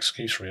very good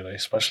excuse, really,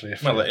 especially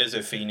if... Well, it is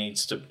if he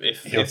needs to...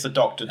 If the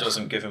doctor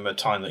doesn't give him a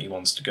time that he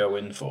wants to go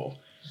in for.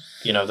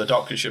 You know, the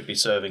doctor should be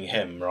serving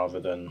him rather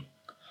than...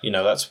 You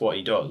know, that's what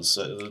he does.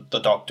 The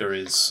doctor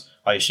is...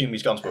 I assume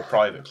he's gone to a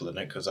private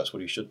clinic, because that's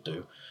what he should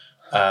do.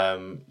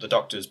 The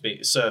doctor's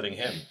serving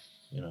him,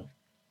 you know.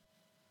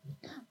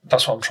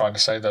 That's what I'm trying to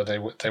say, though. They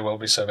will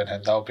be serving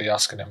him. They'll be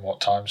asking him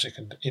what times he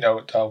can... You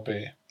know, they'll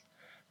be...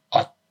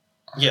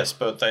 Yes,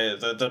 but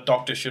the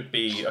doctor should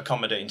be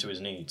accommodating to his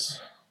needs.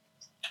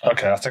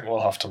 Okay, I think we'll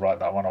have to write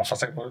that one off. I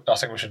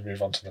think we should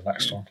move on to the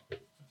next one.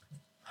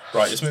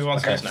 Right, let's move on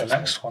to the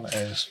next one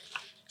is...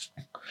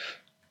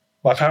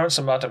 My parents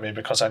are mad at me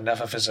because I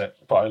never visit,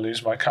 but I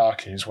lose my car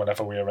keys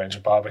whenever we arrange a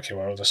barbecue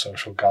or other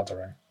social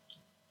gathering.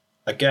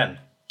 Again,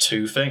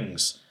 2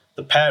 things.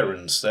 the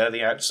parents, they're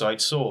the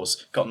outside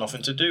source. Got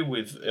nothing to do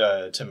with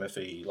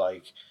Timothy.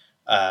 Like,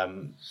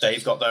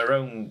 they've got their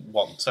own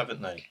wants,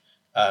 haven't they?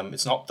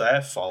 It's not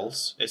their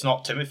fault. It's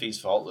not Timothy's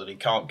fault that he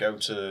can't go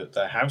to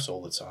their house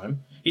all the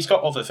time. He's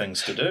got other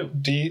things to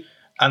do.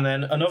 And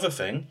then another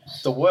thing,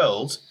 the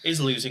world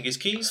is losing his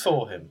keys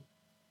for him.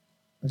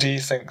 Do you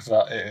think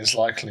that it is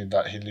likely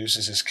that he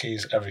loses his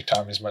keys every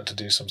time he's meant to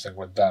do something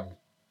with them?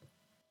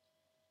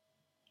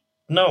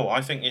 No,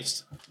 I think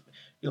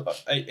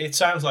it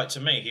sounds like to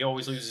me he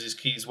always loses his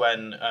keys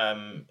when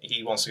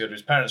he wants to go to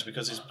his parents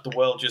because the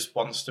world just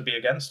wants to be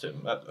against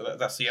him.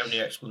 That's the only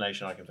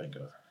explanation I can think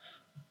of.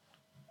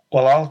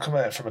 Well, I'll come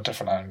at it from a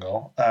different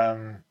angle.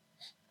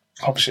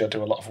 Obviously, I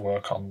do a lot of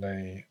work on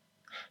the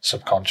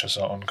subconscious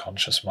or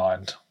unconscious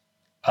mind.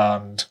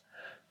 And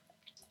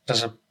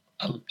there's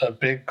a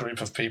big group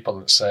of people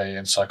that say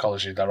in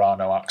psychology there are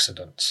no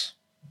accidents.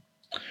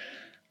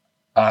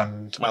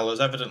 And well, there's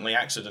evidently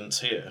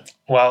accidents here.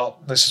 Well,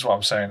 this is what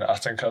I'm saying. I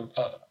think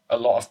a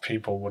lot of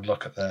people would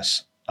look at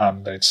this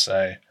and they'd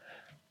say,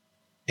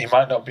 he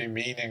might not be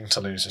meaning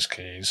to lose his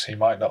keys. He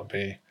might not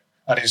be...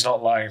 And he's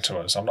not lying to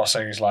us. I'm not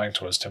saying he's lying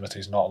to us.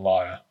 Timothy's not a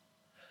liar.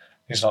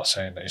 He's not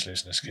saying that he's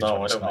losing his keys.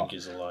 No, I don't think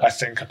he's a liar. I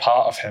think a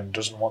part of him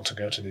doesn't want to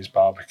go to these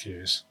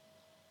barbecues.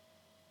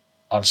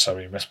 And so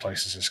he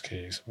misplaces his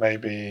keys.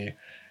 Maybe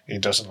he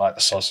doesn't like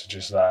the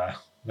sausages there.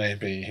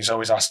 Maybe he's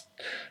always asked,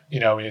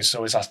 he's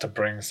always asked to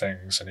bring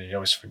things and he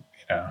always,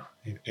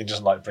 he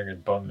doesn't like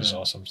bringing buns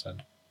or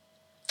something.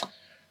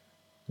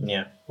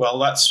 Yeah. Well,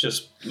 that's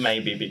just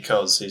maybe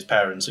because his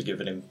parents are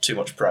giving him too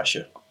much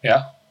pressure.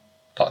 Yeah.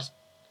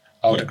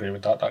 I would agree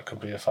with that. That could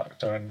be a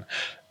factor. And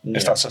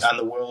if that's and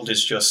the world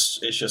is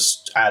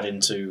just adding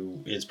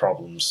to his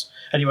problems.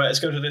 Anyway, let's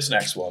go to this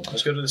next one.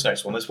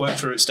 Let's work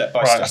through it step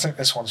by step. I think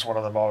this one's one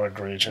of the more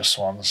egregious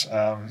ones.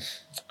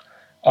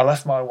 I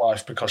left my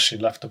wife because she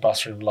left the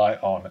bathroom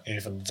light on,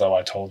 even though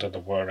I told her the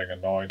whirring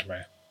annoyed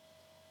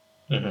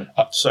me.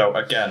 Mm-hmm. So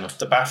again,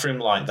 the bathroom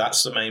light,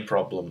 that's the main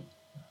problem.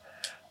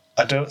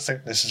 I don't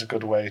think this is a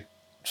good way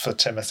for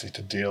Timothy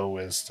to deal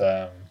with...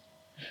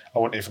 I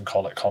wouldn't even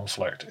call it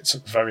conflict. It's a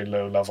very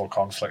low-level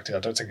conflict. I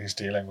don't think he's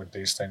dealing with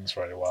these things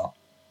very well.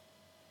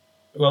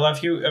 Well,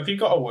 have you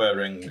got a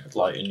whirring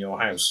light in your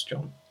house,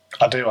 John?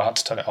 I do. I had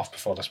to turn it off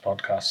before this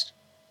podcast.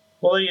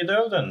 Well, there you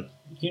go, then.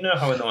 You know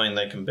how annoying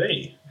they can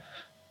be.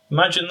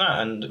 Imagine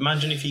that, and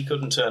imagine if he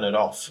couldn't turn it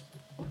off.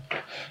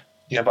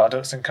 Yeah, but I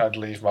don't think I'd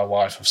leave my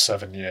wife of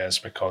 7 years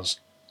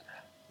because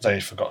they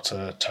forgot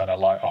to turn a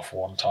light off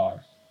one time.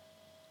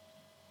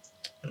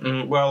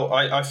 Well,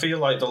 I feel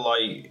like the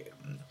light...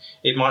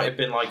 It might have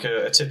been like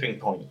a tipping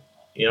point.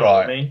 You know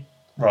what I mean?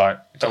 Right.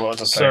 There were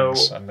other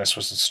things, and this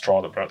was the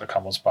straw that broke the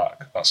camel's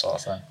back, that sort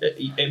of thing.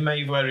 It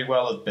may very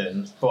well have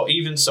been, but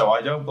even so,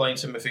 I don't blame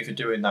Timothy for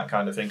doing that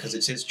kind of thing because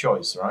it's his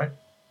choice, right?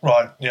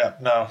 Right. Yeah.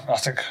 No, I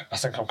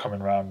think I'm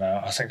coming round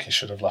now. I think he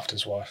should have left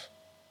his wife.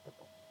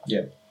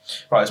 Yeah.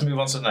 Right. Let's move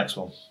on to the next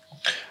one.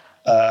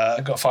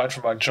 I got fired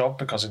from my job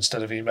because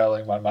instead of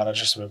emailing my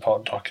manager some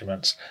important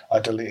documents, I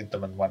deleted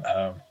them and went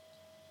home.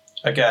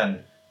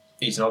 Again,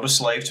 he's not a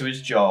slave to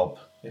his job.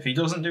 If he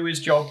doesn't do his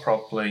job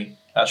properly,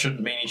 that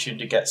shouldn't mean he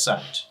should get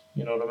sacked.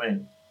 You know what I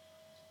mean?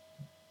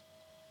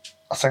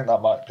 I think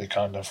that might be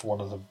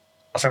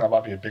I think that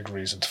might be a big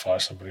reason to fire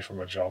somebody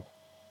from a job.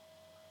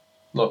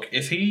 Look,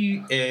 if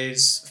he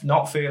is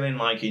not feeling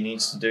like he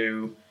needs to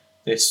do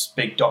this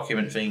big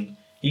document thing,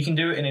 he can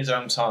do it in his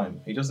own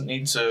time. He doesn't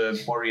need to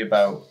worry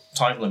about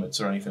time limits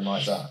or anything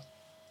like that.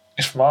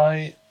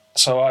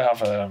 So I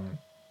have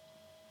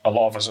a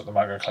lot of us at the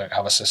Mango Clinic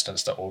have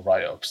assistants that will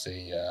write up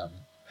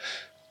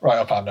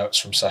our notes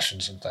from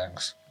sessions and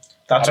things.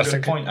 That's a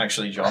good point,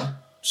 actually, John.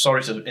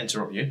 Sorry to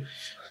interrupt you,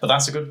 but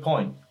that's a good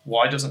point.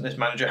 Why doesn't this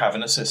manager have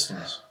an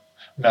assistant?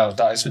 No,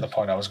 that isn't the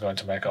point I was going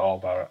to make at all,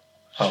 Barrett.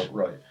 Oh,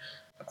 right.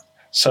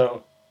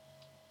 So,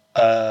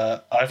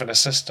 I have an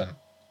assistant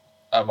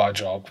at my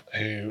job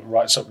who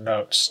writes up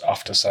notes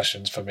after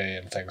sessions for me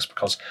and things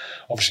because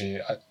obviously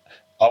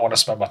I want to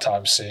spend my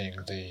time seeing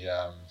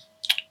the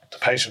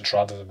patients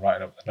rather than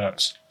writing up the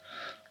notes.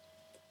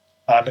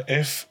 And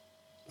if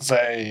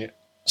they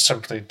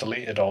simply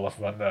deleted all of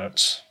my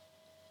notes,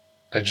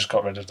 they just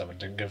got rid of them and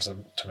didn't give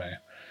them to me,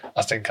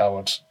 I think I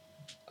would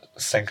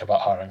think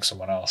about hiring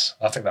someone else.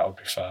 I think that would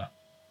be fair.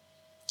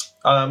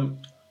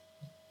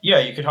 Yeah,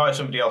 you could hire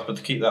somebody else, but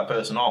to keep that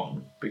person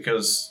on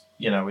because,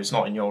 it's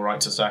not in your right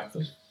to sack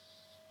them.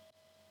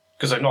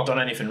 Because they've not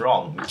done anything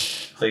wrong.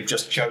 They've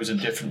just chosen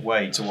a different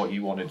way to what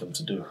you wanted them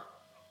to do.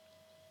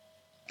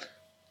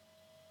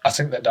 I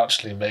think they'd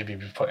actually maybe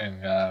be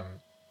putting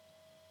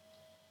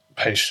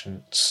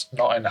patients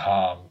not in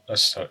harm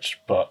as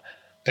such, but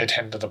they'd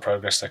hinder the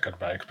progress they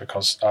could make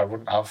because I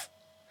wouldn't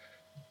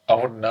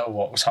know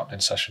what was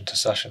happening session to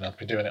session. I'd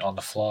be doing it on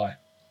the fly.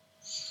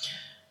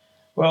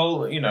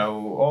 Well,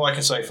 all I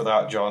can say for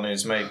that, John,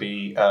 is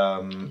maybe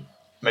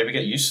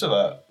get used to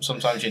that.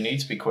 Sometimes you need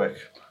to be quick.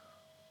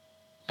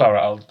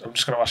 Barrett, I'm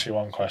just going to ask you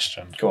one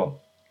question. Go on.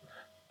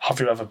 Have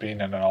you ever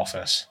been in an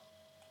office?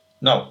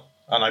 No,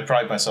 and I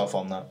pride myself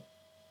on that.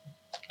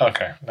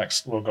 Okay,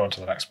 next we'll go on to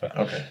the next bit.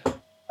 Okay.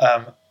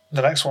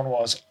 The next one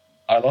was,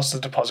 I lost the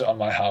deposit on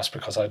my house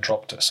because I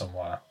dropped it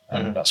somewhere.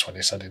 And that's when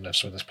he said he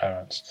lives with his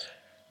parents.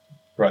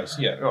 Right,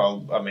 yeah.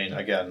 Well, I mean,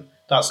 again,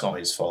 that's not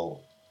his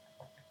fault.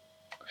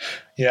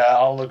 Yeah,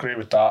 I'll agree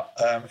with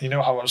that. You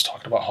know how I was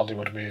talking about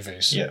Hollywood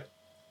movies? Yeah.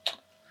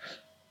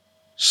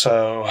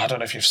 So, I don't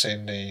know if you've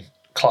seen the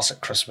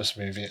classic Christmas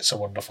movie, It's a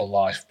Wonderful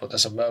Life, but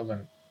there's a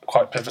moment,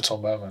 quite pivotal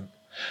moment,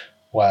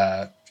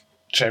 where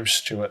James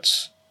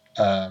Stewart's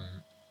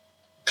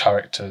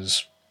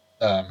character's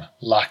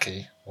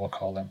lackey, we'll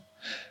call him,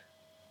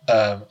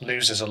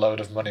 loses a load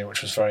of money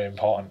which was very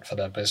important for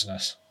their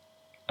business.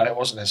 And it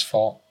wasn't his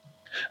fault.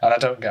 And I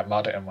don't get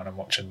mad at him when I'm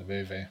watching the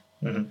movie.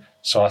 Mm-hmm.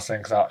 So I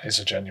think that is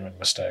a genuine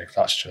mistake.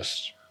 That's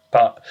just,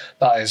 that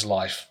is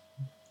life.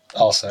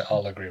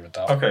 I'll agree with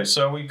that. Okay,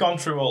 so we've gone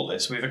through all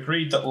this. We've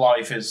agreed that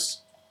life is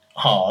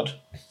hard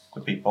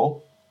for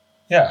people.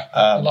 Yeah,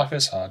 life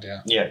is hard,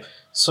 yeah. Yeah.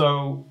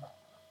 So,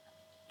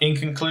 in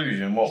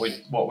conclusion, what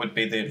would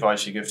be the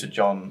advice you give to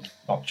John?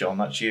 Not John,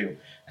 that's you.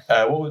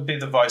 What would be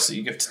the advice that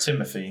you give to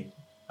Timothy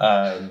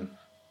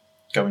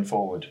going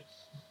forward?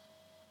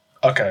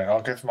 Okay,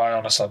 I'll give my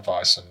honest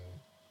advice,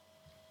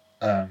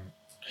 and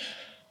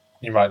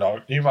you might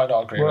not agree with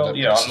it. Well,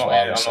 yeah, I'm not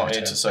here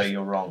here to say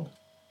you're wrong.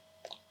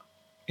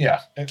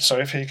 Yeah, so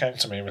if he came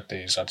to me with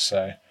these, I'd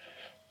say,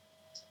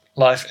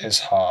 life is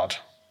hard.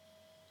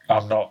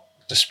 I'm not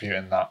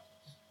disputing that.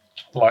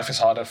 Life is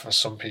harder for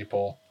some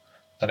people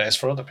than it is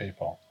for other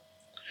people.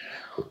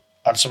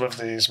 And some of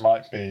these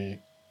might be,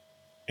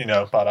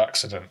 bad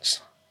accidents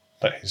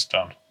that he's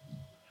done.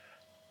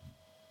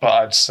 But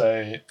I'd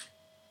say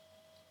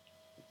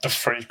the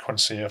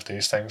frequency of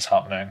these things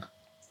happening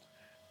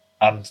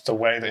and the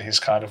way that he's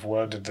kind of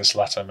worded this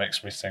letter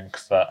makes me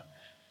think that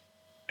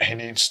he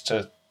needs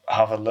to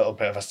have a little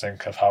bit of a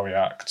think of how he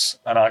acts,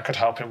 and I could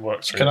help him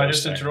work through. Can those I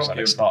just things, interrupt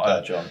you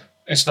there, John?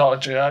 It's not a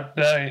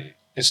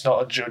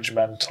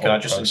judgmental. Can I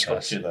just process.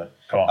 interrupt you there?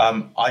 Go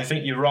on. I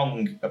think you're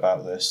wrong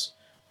about this.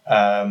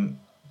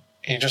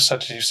 You just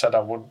said I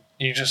wouldn't.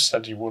 You just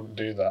said you wouldn't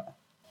do that.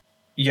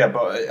 Yeah,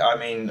 but I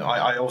mean,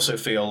 I also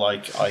feel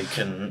like I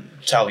can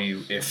tell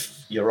you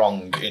if you're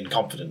wrong in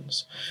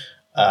confidence.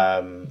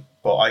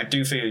 But I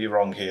do feel you're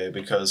wrong here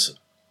because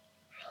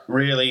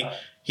really,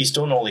 he's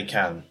done all he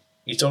can.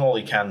 He's done all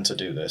he can to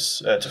do this,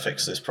 to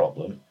fix this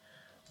problem.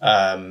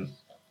 What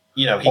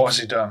has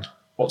he done?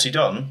 What's he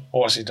done?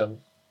 What has he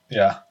done?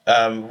 Yeah.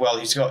 Well,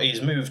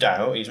 he's moved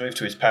out. He's moved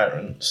to his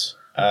parents,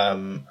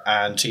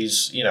 and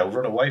he's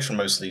run away from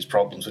most of these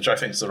problems, which I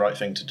think is the right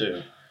thing to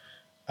do.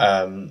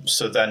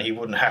 So then he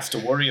wouldn't have to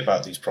worry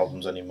about these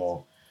problems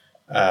anymore.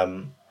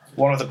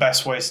 One of the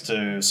best ways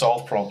to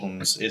solve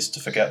problems is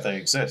to forget they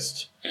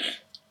exist.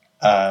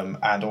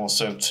 And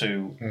also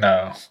to...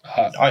 No.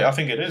 I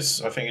think it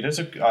is. I think it is.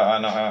 And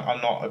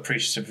I'm not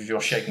appreciative of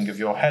your shaking of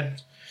your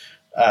head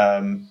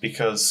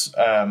because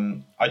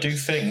I do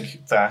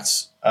think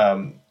that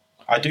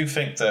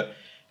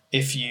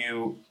if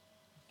you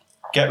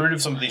get rid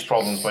of some of these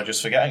problems by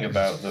just forgetting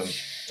about them,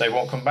 they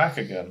won't come back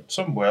again.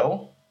 Some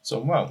will,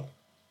 some won't.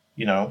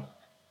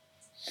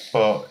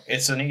 But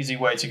it's an easy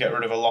way to get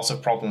rid of a lot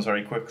of problems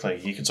very quickly.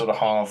 You can sort of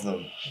halve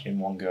them in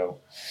one go.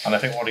 And I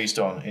think what he's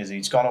done is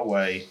he's gone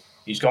away,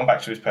 he's gone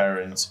back to his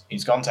parents,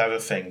 he's gone to have a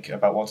think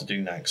about what to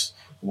do next.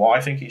 What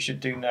I think he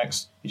should do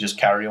next is just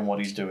carry on what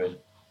he's doing.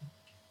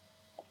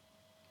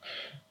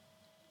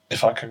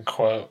 If I can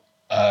quote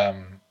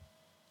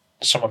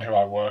someone who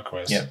I work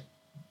with,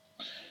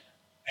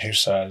 who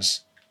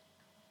says,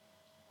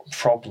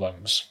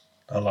 problems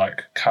are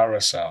like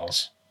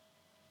carousels.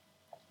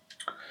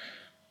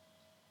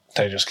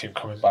 They just keep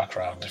coming back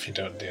around if you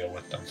don't deal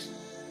with them.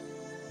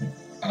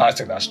 And I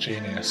think that's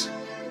genius.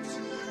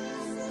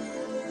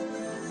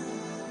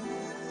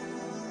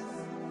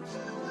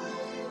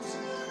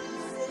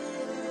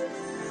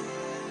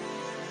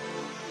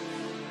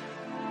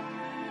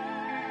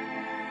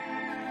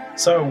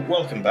 So,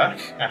 welcome back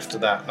after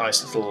that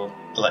nice little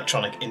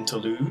electronic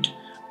interlude.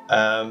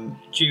 Do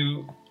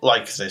you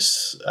like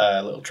this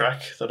little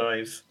track that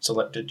I've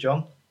selected,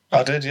 John?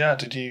 I did, yeah.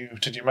 Did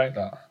you make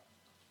that?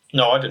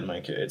 No, I didn't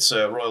make it. It's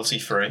royalty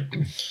free.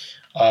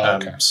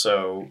 Okay.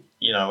 So,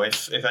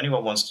 if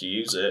anyone wants to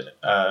use it,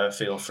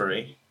 feel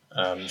free.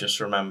 Just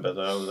remember,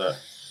 though,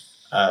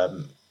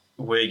 that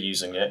we're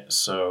using it,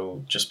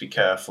 so just be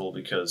careful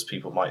because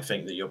people might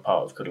think that you're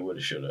part of Coulda,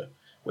 Woulda, Shoulda,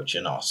 which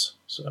you're not.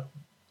 So.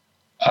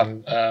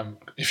 And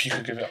if you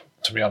could give it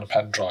to me on a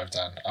pen drive,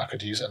 then I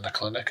could use it in the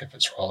clinic if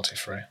it's royalty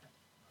free.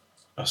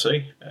 I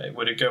see.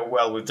 Would it go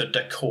well with the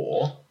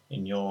decor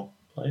in your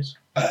place?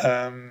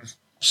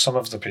 Some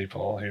of the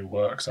people who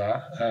work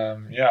there,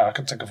 I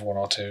can think of one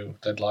or two.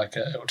 They'd like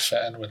it. It would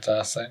fit in with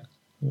their thing.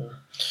 Yeah.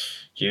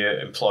 You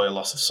employ a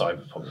lot of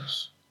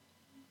cyberpunks.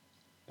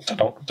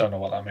 Don't know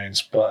what that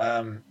means,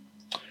 but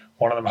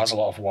one of them has a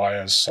lot of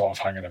wires sort of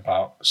hanging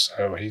about,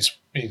 so he's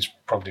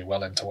probably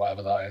well into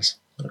whatever that is.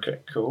 Okay,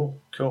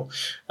 cool.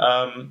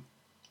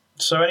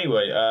 So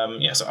anyway,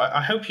 yes,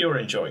 I hope you're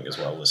enjoying as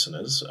well,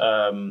 listeners.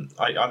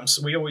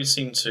 We always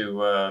seem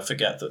to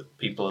forget that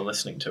people are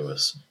listening to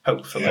us.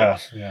 Hopefully,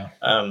 yeah.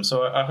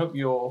 So I hope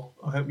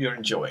you're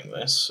enjoying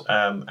this.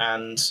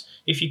 And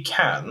if you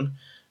can,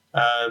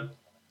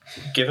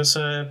 give us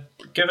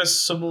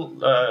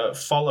some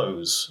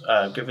follows,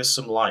 give us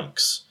some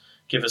likes,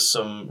 give us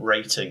some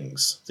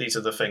ratings. These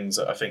are the things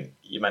that I think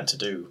you're meant to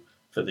do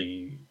for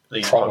these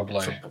for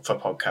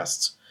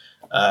podcasts.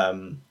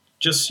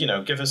 Just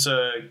give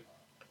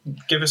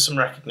us some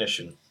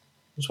recognition.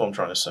 That's what I'm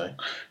trying to say.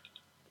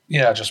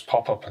 Yeah, just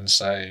pop up and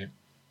say,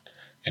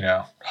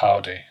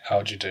 howdy,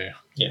 how'd you do?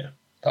 Yeah,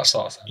 that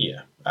sort of thing.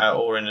 Yeah,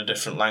 or in a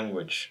different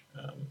language.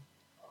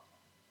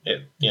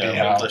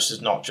 English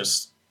is not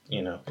just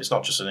it's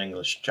not just an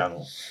English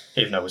channel,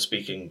 even though we're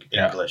speaking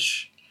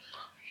English.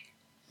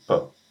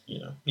 But you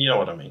know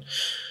what I mean.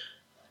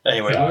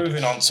 Anyway,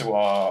 moving on to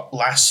our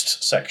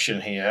last section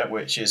here,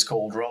 which is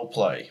called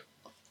roleplay.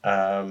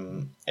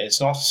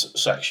 It's not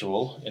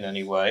sexual in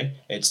any way.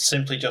 It's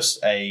simply just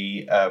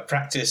a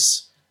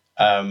practice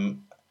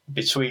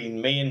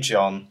between me and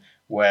John,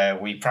 where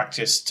we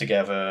practice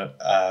together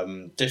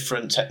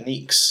different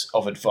techniques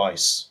of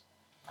advice.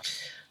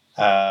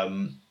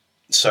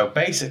 So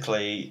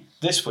basically,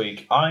 this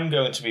week I'm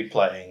going to be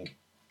playing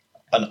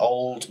an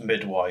old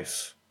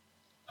midwife.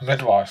 A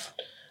midwife?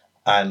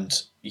 And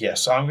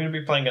yes, I'm going to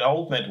be playing an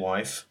old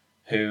midwife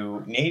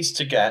who needs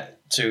to get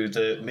to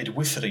the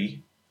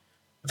midwifery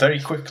very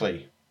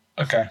quickly.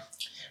 Okay.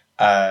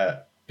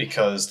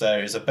 Because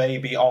there is a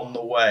baby on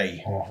the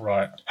way. Oh,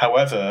 right.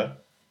 However,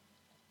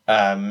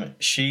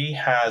 she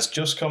has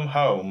just come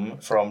home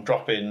from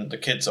dropping the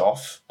kids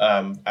off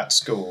at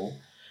school,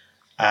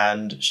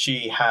 and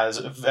she has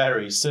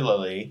very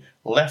sillily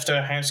left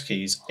her house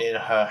keys in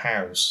her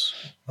house.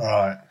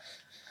 Right.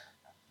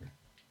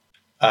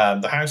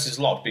 The house is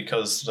locked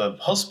because the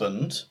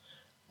husband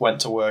went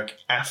to work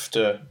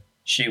after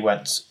she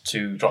went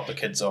to drop the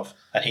kids off,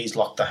 and he's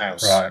locked the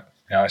house. Right,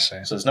 yeah, I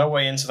see. So there's no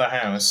way into the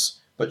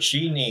house, but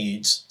she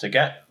needs to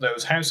get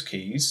those house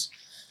keys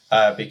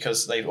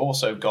because they've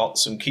also got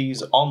some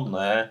keys on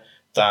there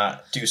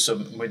that do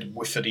some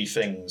midwifery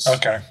things.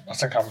 Okay, I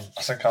think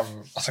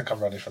I'm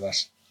ready for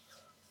this.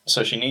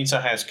 So she needs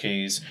her house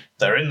keys.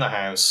 They're in the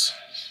house.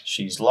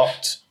 She's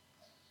locked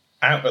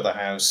out of the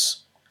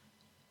house.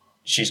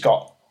 She's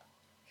got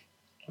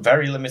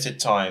very limited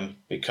time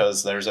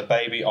because there is a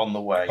baby on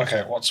the way.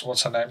 Okay,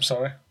 what's her name,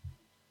 sorry?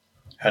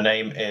 Her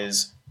name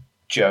is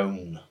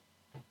Joan.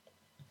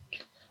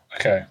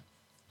 Okay,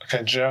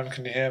 Joan,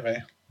 can you hear me?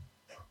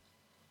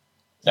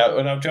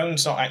 No,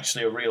 Joan's not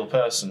actually a real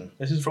person.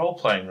 This is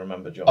role-playing,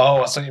 remember, John?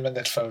 Oh, I thought you meant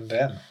they'd phoned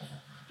in.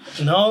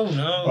 No,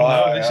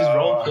 this is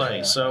role-play.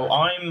 Okay. So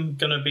I'm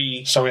going to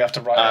be... So we have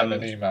to write in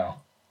an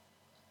email?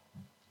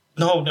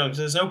 No,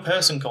 there's no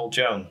person called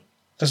Joan.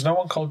 There's no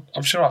one called...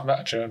 I'm sure I've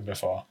met Joan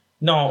before.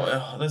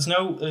 No, there's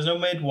no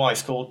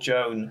midwife called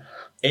Joan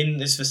in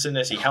this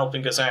vicinity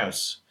helping us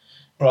out.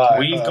 Right.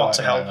 We've got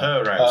to help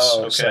her out,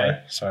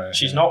 okay? Sorry.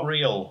 She's not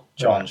real,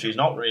 John. Right. She's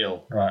not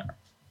real. Right.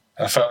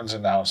 Her phone's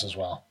in the house as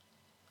well.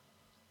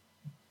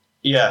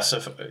 Yes.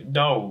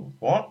 No.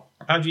 What?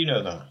 How do you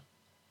know that?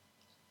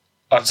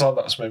 I thought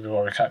that's maybe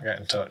why we can't get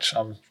in touch.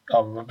 I'm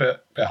a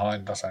bit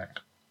behind, I think.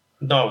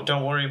 No,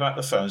 don't worry about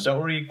the phones.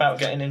 Don't worry about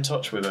getting in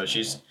touch with her.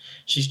 She's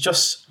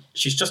just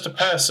a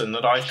person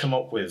that I've come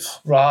up with.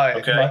 Right.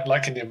 Okay.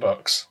 Like in your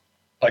books.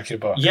 Like your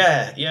book.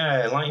 Yeah,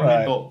 like in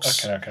my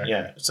books. Okay.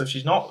 Yeah. So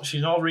she's not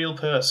a real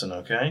person,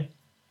 okay?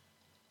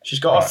 She's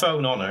got a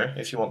phone on her,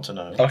 if you want to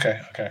know.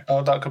 Okay.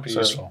 Oh, that could be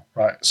useful.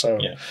 Right. So.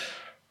 Yeah.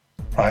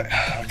 Right.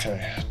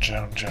 Okay.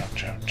 Joan.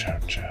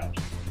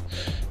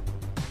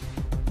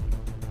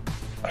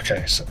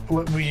 Okay. So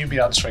will you be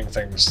answering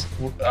things?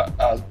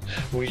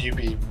 Will you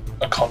be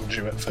a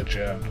conduit for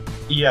Joan?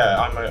 Yeah,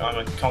 I'm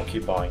a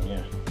concubine.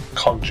 Yeah.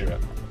 Conduit.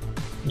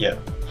 Yeah.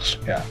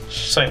 Yeah.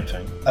 Same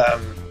thing.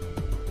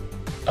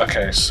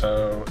 Okay,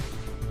 so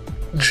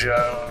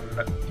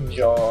Joan,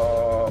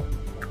 your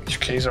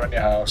keys are in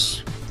your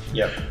house.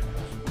 Yep.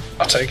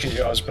 I take it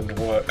your husband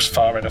works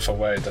far enough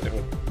away that it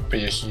would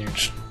be a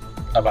huge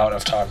amount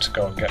of time to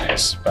go and get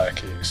his spare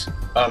keys.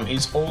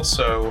 He's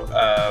also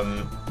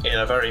in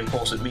a very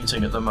important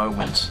meeting at the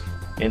moment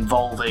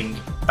involving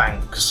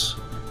banks.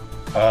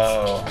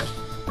 Oh,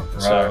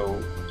 right.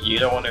 So you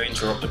don't want to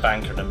interrupt the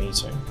banker in a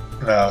meeting.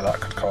 No, that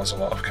could cause a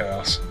lot of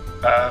chaos.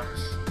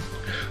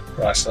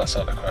 Right, so that's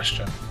not the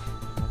question.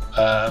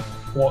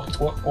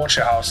 What's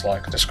your house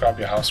like? Describe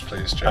your house,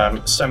 please,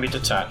 Joe.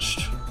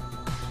 Semi-detached,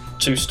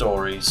 2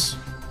 stories,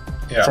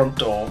 Yeah. front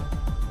door,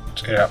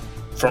 Yeah.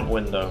 front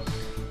window,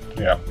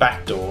 Yeah.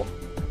 back door,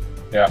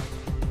 Yeah.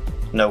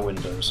 no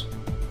windows,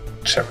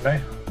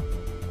 Chimney.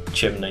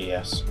 chimney,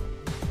 yes,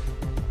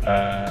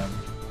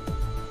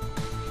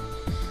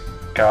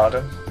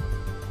 Garden.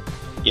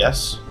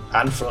 yes,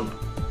 and front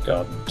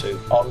garden too.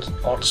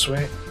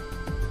 Ensuite.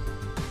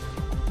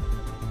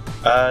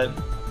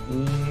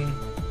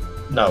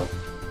 No.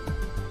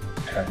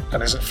 Okay.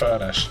 And is it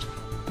furnished?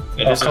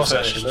 It Oh, is of course a it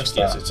actually furnished. lives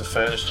Yes, there. it's a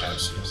furnished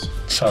house. Yes.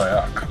 Sorry,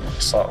 I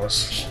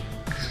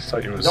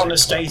thought you were Not an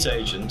estate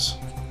agent.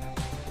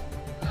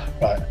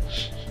 Right.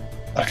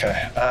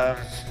 Okay.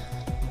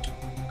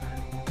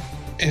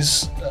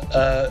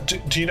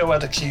 Do you know where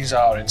the keys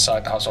are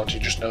inside the house, or do you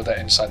just know they're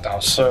inside the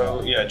house?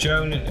 So yeah,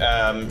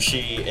 Joan,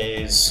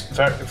 she's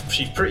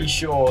pretty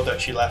sure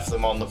that she left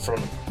them on the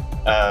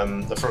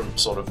front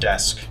sort of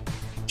desk,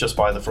 just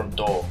by the front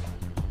door.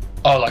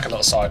 Oh, like a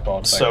little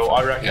sideboard thing. So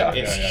I reckon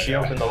if she yeah.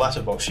 opened the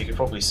letterbox, she could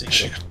probably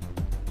see them.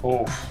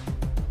 Oh,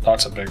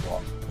 that's a big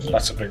one.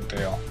 That's a big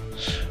deal.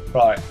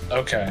 Right,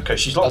 okay. Okay,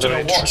 she's locked in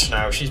her watch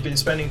now. She's been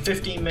spending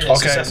 15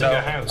 minutes assessing her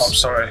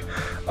house.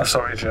 I'm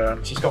sorry,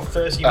 Joan. She's got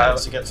 30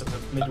 minutes to get to the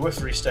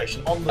midwifery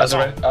station on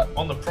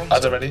the pronto.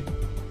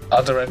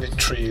 Are there any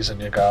trees in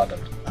your garden?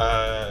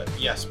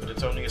 Yes, but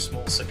it's only a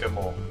small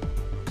sycamore.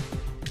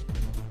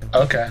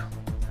 Okay.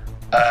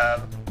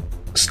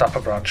 Snap a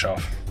branch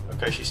off.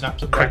 Okay, she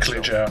snapped a branch quickly,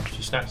 off.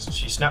 Joan.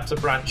 She snapped a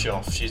branch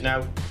off. She's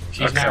now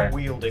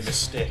wielding a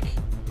stick.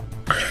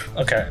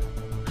 Okay.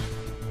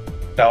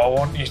 Now I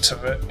want you to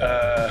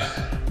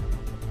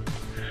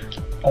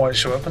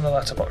open the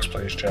letterbox,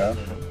 please, Joan.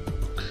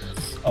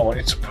 Mm-hmm. I want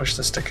you to push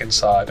the stick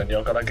inside, and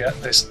you're gonna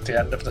get the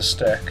end of the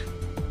stick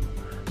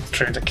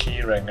through the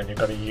key ring, and you're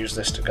gonna use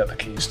this to get the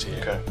keys to you.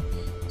 Okay.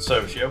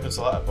 So she opens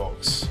the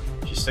letterbox.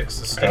 She sticks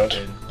the stick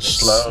in.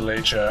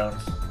 Slowly, Joan.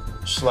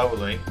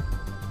 Slowly.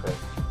 Okay.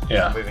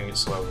 Yeah. I'm moving it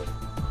slowly.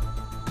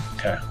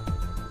 Okay.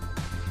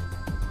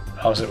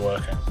 How's it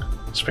working?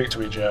 Speak to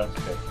me, Joan.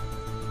 Okay.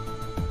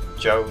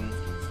 Joan,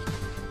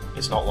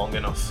 it's not long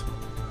enough.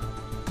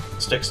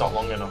 The stick's not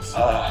long enough.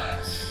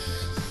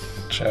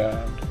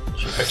 Joan.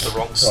 She picked the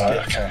wrong stick.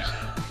 Right, okay.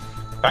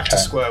 Back to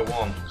square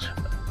one.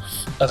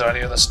 Are there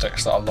any other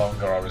sticks that are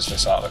longer, or is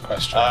this out of the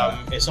question?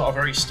 It's not a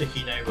very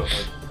sticky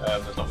neighbourhood.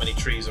 There's not many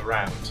trees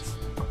around.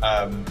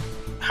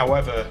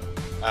 However,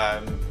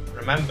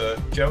 remember,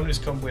 Joan has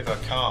come with her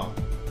car.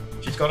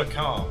 She's got a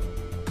car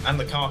and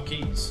the car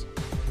keys.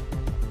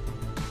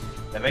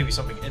 There may be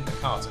something in the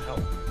car to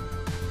help.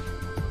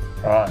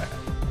 Right,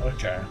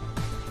 okay.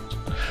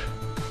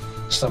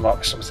 So there might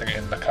be something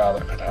in the car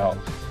that could help.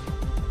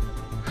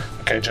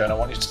 Okay, Joan, I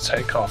want you to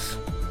take off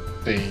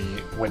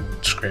the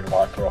windscreen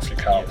wiper off your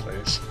car,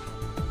 please.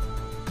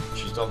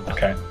 She's done that.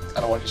 Okay, and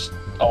I want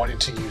you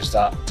to use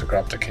that to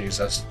grab the keys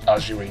as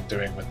you were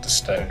doing with the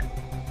stick.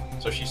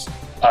 So she's...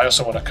 I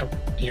also want to...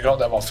 You got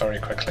them off very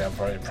quickly. I'm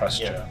very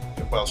impressed, Joan.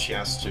 Well, she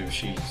has to.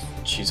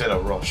 She's in a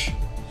rush.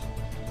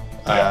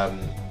 Yeah.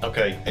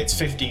 Okay, it's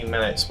 15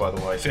 minutes, by the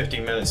way.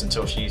 15 minutes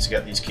until she needs to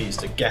get these keys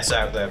to get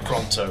out there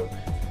pronto.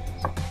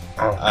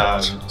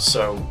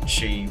 So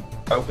she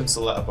opens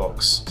the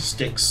letterbox,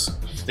 sticks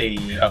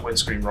the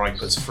windscreen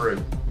wipers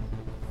through.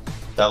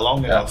 They're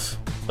long enough,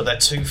 but they're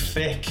too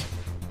thick.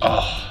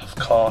 Oh, of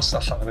course,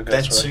 that's not going to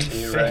go through a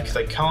key ring. They're too thick.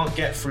 They can't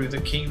get through the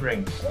key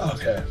ring.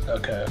 Okay.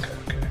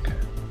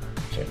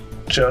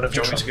 Joan, do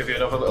you want me to give you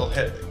another little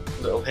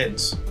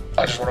hint?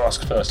 I just want to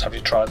ask first, have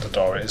you tried the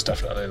door? It is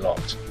definitely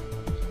locked.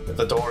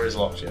 The door is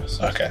locked,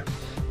 yes. Okay.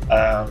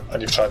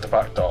 And you've tried the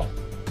back door?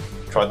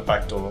 Tried the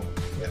back door,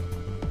 yeah.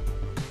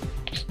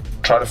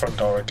 Try the front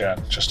door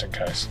again, just in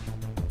case.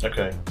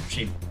 Okay.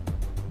 She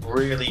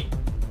really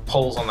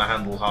pulls on the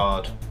handle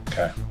hard.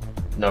 Okay.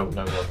 No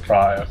luck.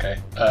 Right, okay.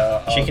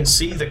 She can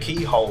see the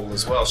keyhole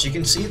as well. She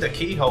can see the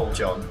keyhole,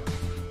 John.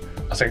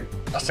 I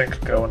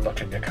think go and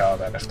look in your car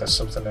then. If there's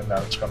something in there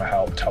that's going to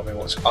help, tell me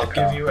what's in your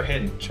car. I'll give you a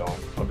hint, John.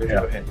 I'll give you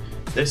a hint.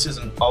 This is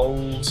an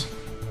old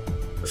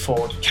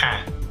Ford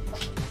Ka.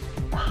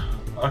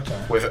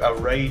 Okay. With a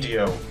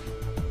radio.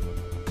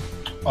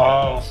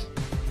 Oh.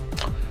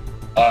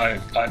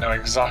 I know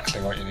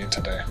exactly what you need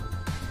to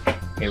do.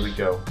 Here we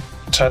go.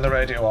 Turn the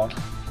radio on.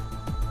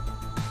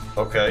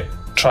 Okay.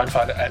 Try and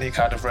find any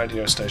kind of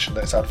radio station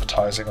that's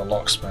advertising a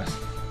locksmith.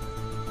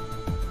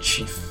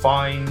 She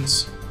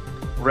finds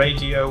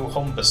Radio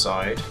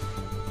Humberside,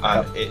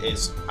 and it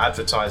is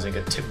advertising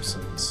at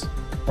Timpson's.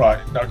 Right,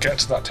 now get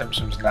to that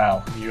Timpson's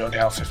now. You only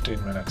have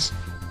 15 minutes.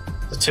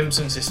 The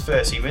Timpson's is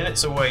 30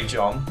 minutes away,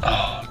 John.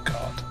 Oh,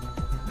 God.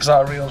 Is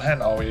that a real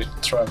hint, or were you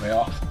throwing me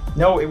off?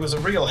 No, it was a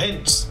real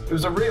hint. It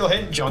was a real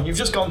hint, John. You've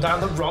just gone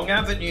down the wrong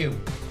avenue.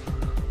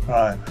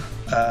 Right.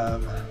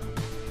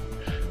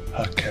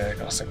 Okay, I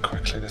gotta think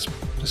quickly.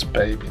 This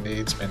baby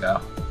needs me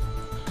now.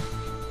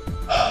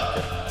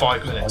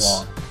 5 minutes.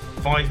 Hold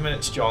on. 5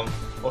 minutes, John.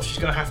 Well, she's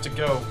gonna have to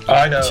go.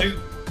 I know.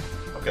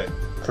 Okay.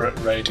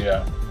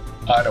 Radio.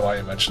 I know why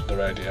you mentioned the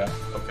radio.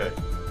 Okay.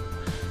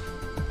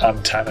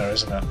 Antenna,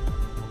 isn't it?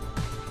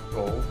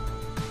 Oh.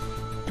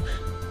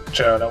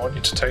 Joan, I want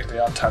you to take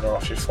the antenna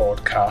off your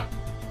Ford Ka.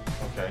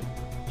 Okay.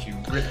 She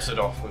rips it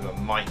off with a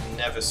might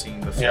never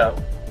seen before. Yeah.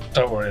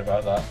 Don't worry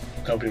about that.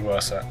 It'll be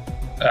worth it.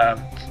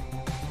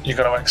 You're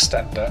going to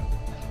extend it.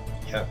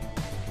 Yeah.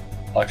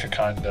 Like a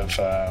kind of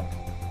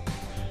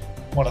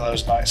one of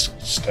those nice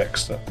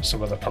sticks that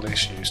some of the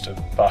police use to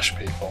bash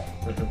people.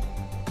 Mm-hmm.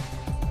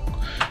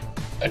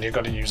 And you're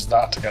going to use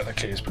that to get the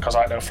keys, because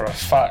I know for a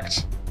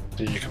fact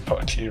that you can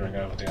put a key ring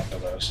over the end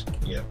of those.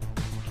 Yeah.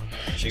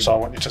 So I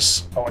want you to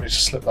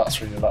slip that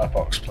through your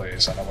letterbox,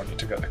 please, and I want you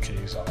to get the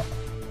keys on it.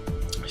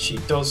 She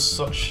does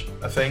such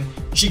a thing.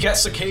 She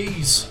gets the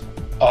keys.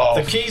 Oh.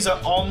 The keys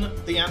are on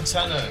the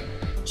antenna.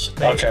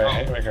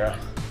 Here we go.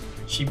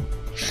 She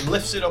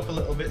lifts it up a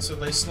little bit so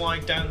they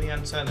slide down the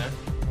antenna.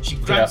 She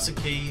grabs the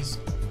keys,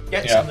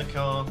 gets in the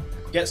car,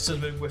 gets to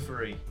the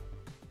midwifery.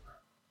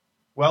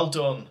 Well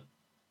done.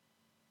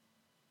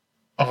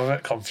 I'm a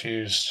bit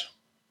confused.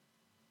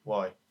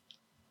 Why?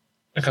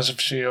 Because if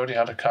she already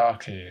had her car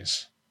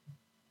keys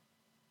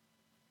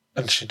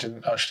and she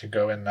didn't actually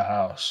go in the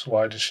house,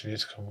 why did she need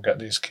to come get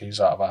these keys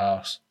out of her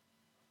house?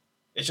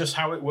 It's just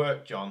how it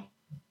worked, John.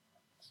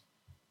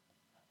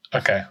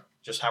 Okay.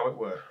 Just how it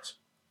worked.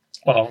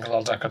 Well, I'm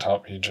glad I could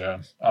help you,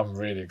 Joan. I'm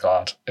really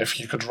glad. If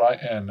you could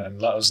write in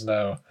and let us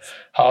know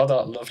how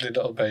that lovely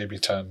little baby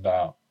turned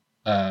out,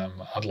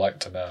 I'd like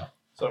to know.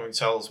 Something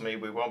tells me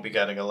we won't be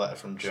getting a letter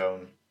from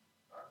Joan.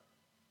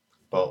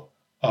 But...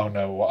 Oh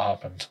no, what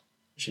happened?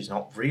 She's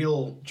not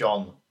real,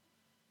 John.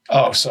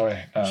 Oh,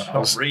 sorry. She's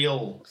not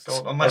real.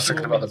 Unless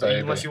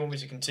you want me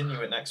to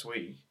continue it next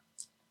week.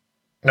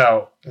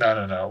 No.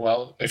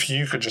 Well, if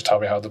you could just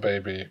tell me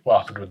what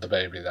happened with the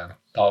baby, then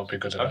that would be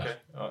good enough.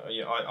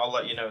 Okay. I'll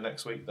let you know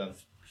next week then.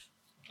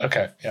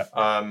 Okay. Yeah.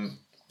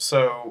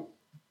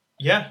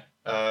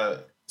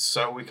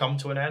 So we come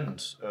to an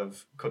end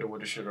of Coulda,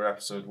 Woulda, Shoulda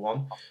episode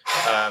 1.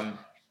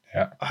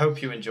 Yeah. I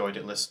hope you enjoyed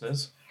it,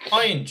 listeners.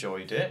 I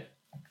enjoyed it.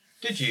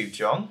 Did you,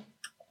 John?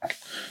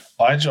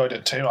 I enjoyed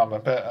it too. I'm a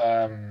bit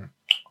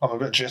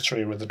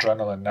jittery with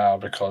adrenaline now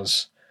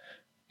because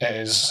it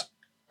is.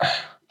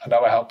 I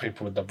know I help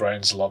people with their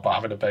brains a lot, but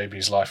having a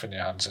baby's life in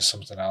your hands is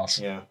something else.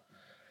 Yeah.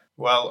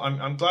 Well,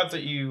 I'm glad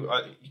that you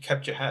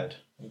kept your head.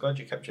 I'm glad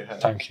you kept your head.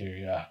 Thank you.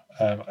 Yeah.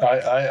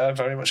 I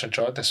very much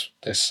enjoyed this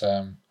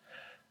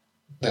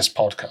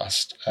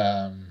podcast.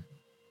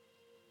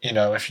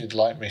 If you'd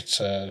like me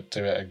to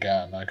do it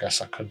again, I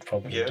guess I could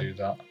probably do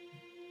that.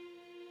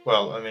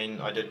 Well, I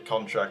mean, I did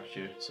contract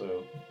you,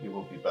 so you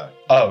will be back.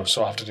 Oh,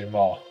 so I have to do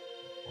more?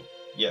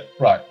 Yeah.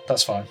 Right,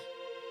 that's fine.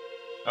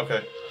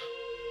 Okay.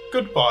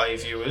 Goodbye,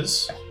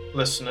 viewers,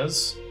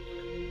 listeners.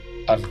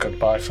 And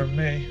goodbye from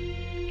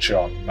me,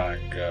 John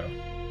Mango.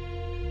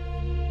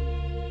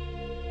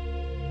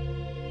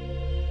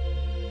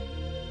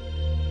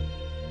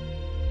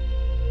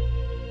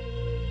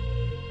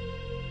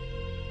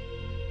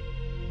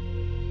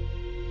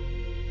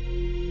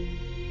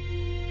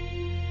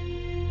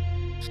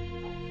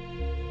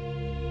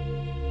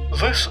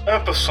 This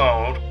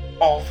episode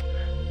of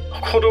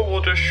Coulda,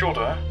 Woulda,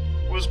 Shoulda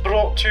was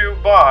brought to you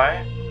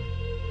by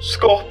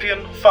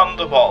Scorpion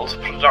Thunderbolt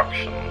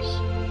Productions.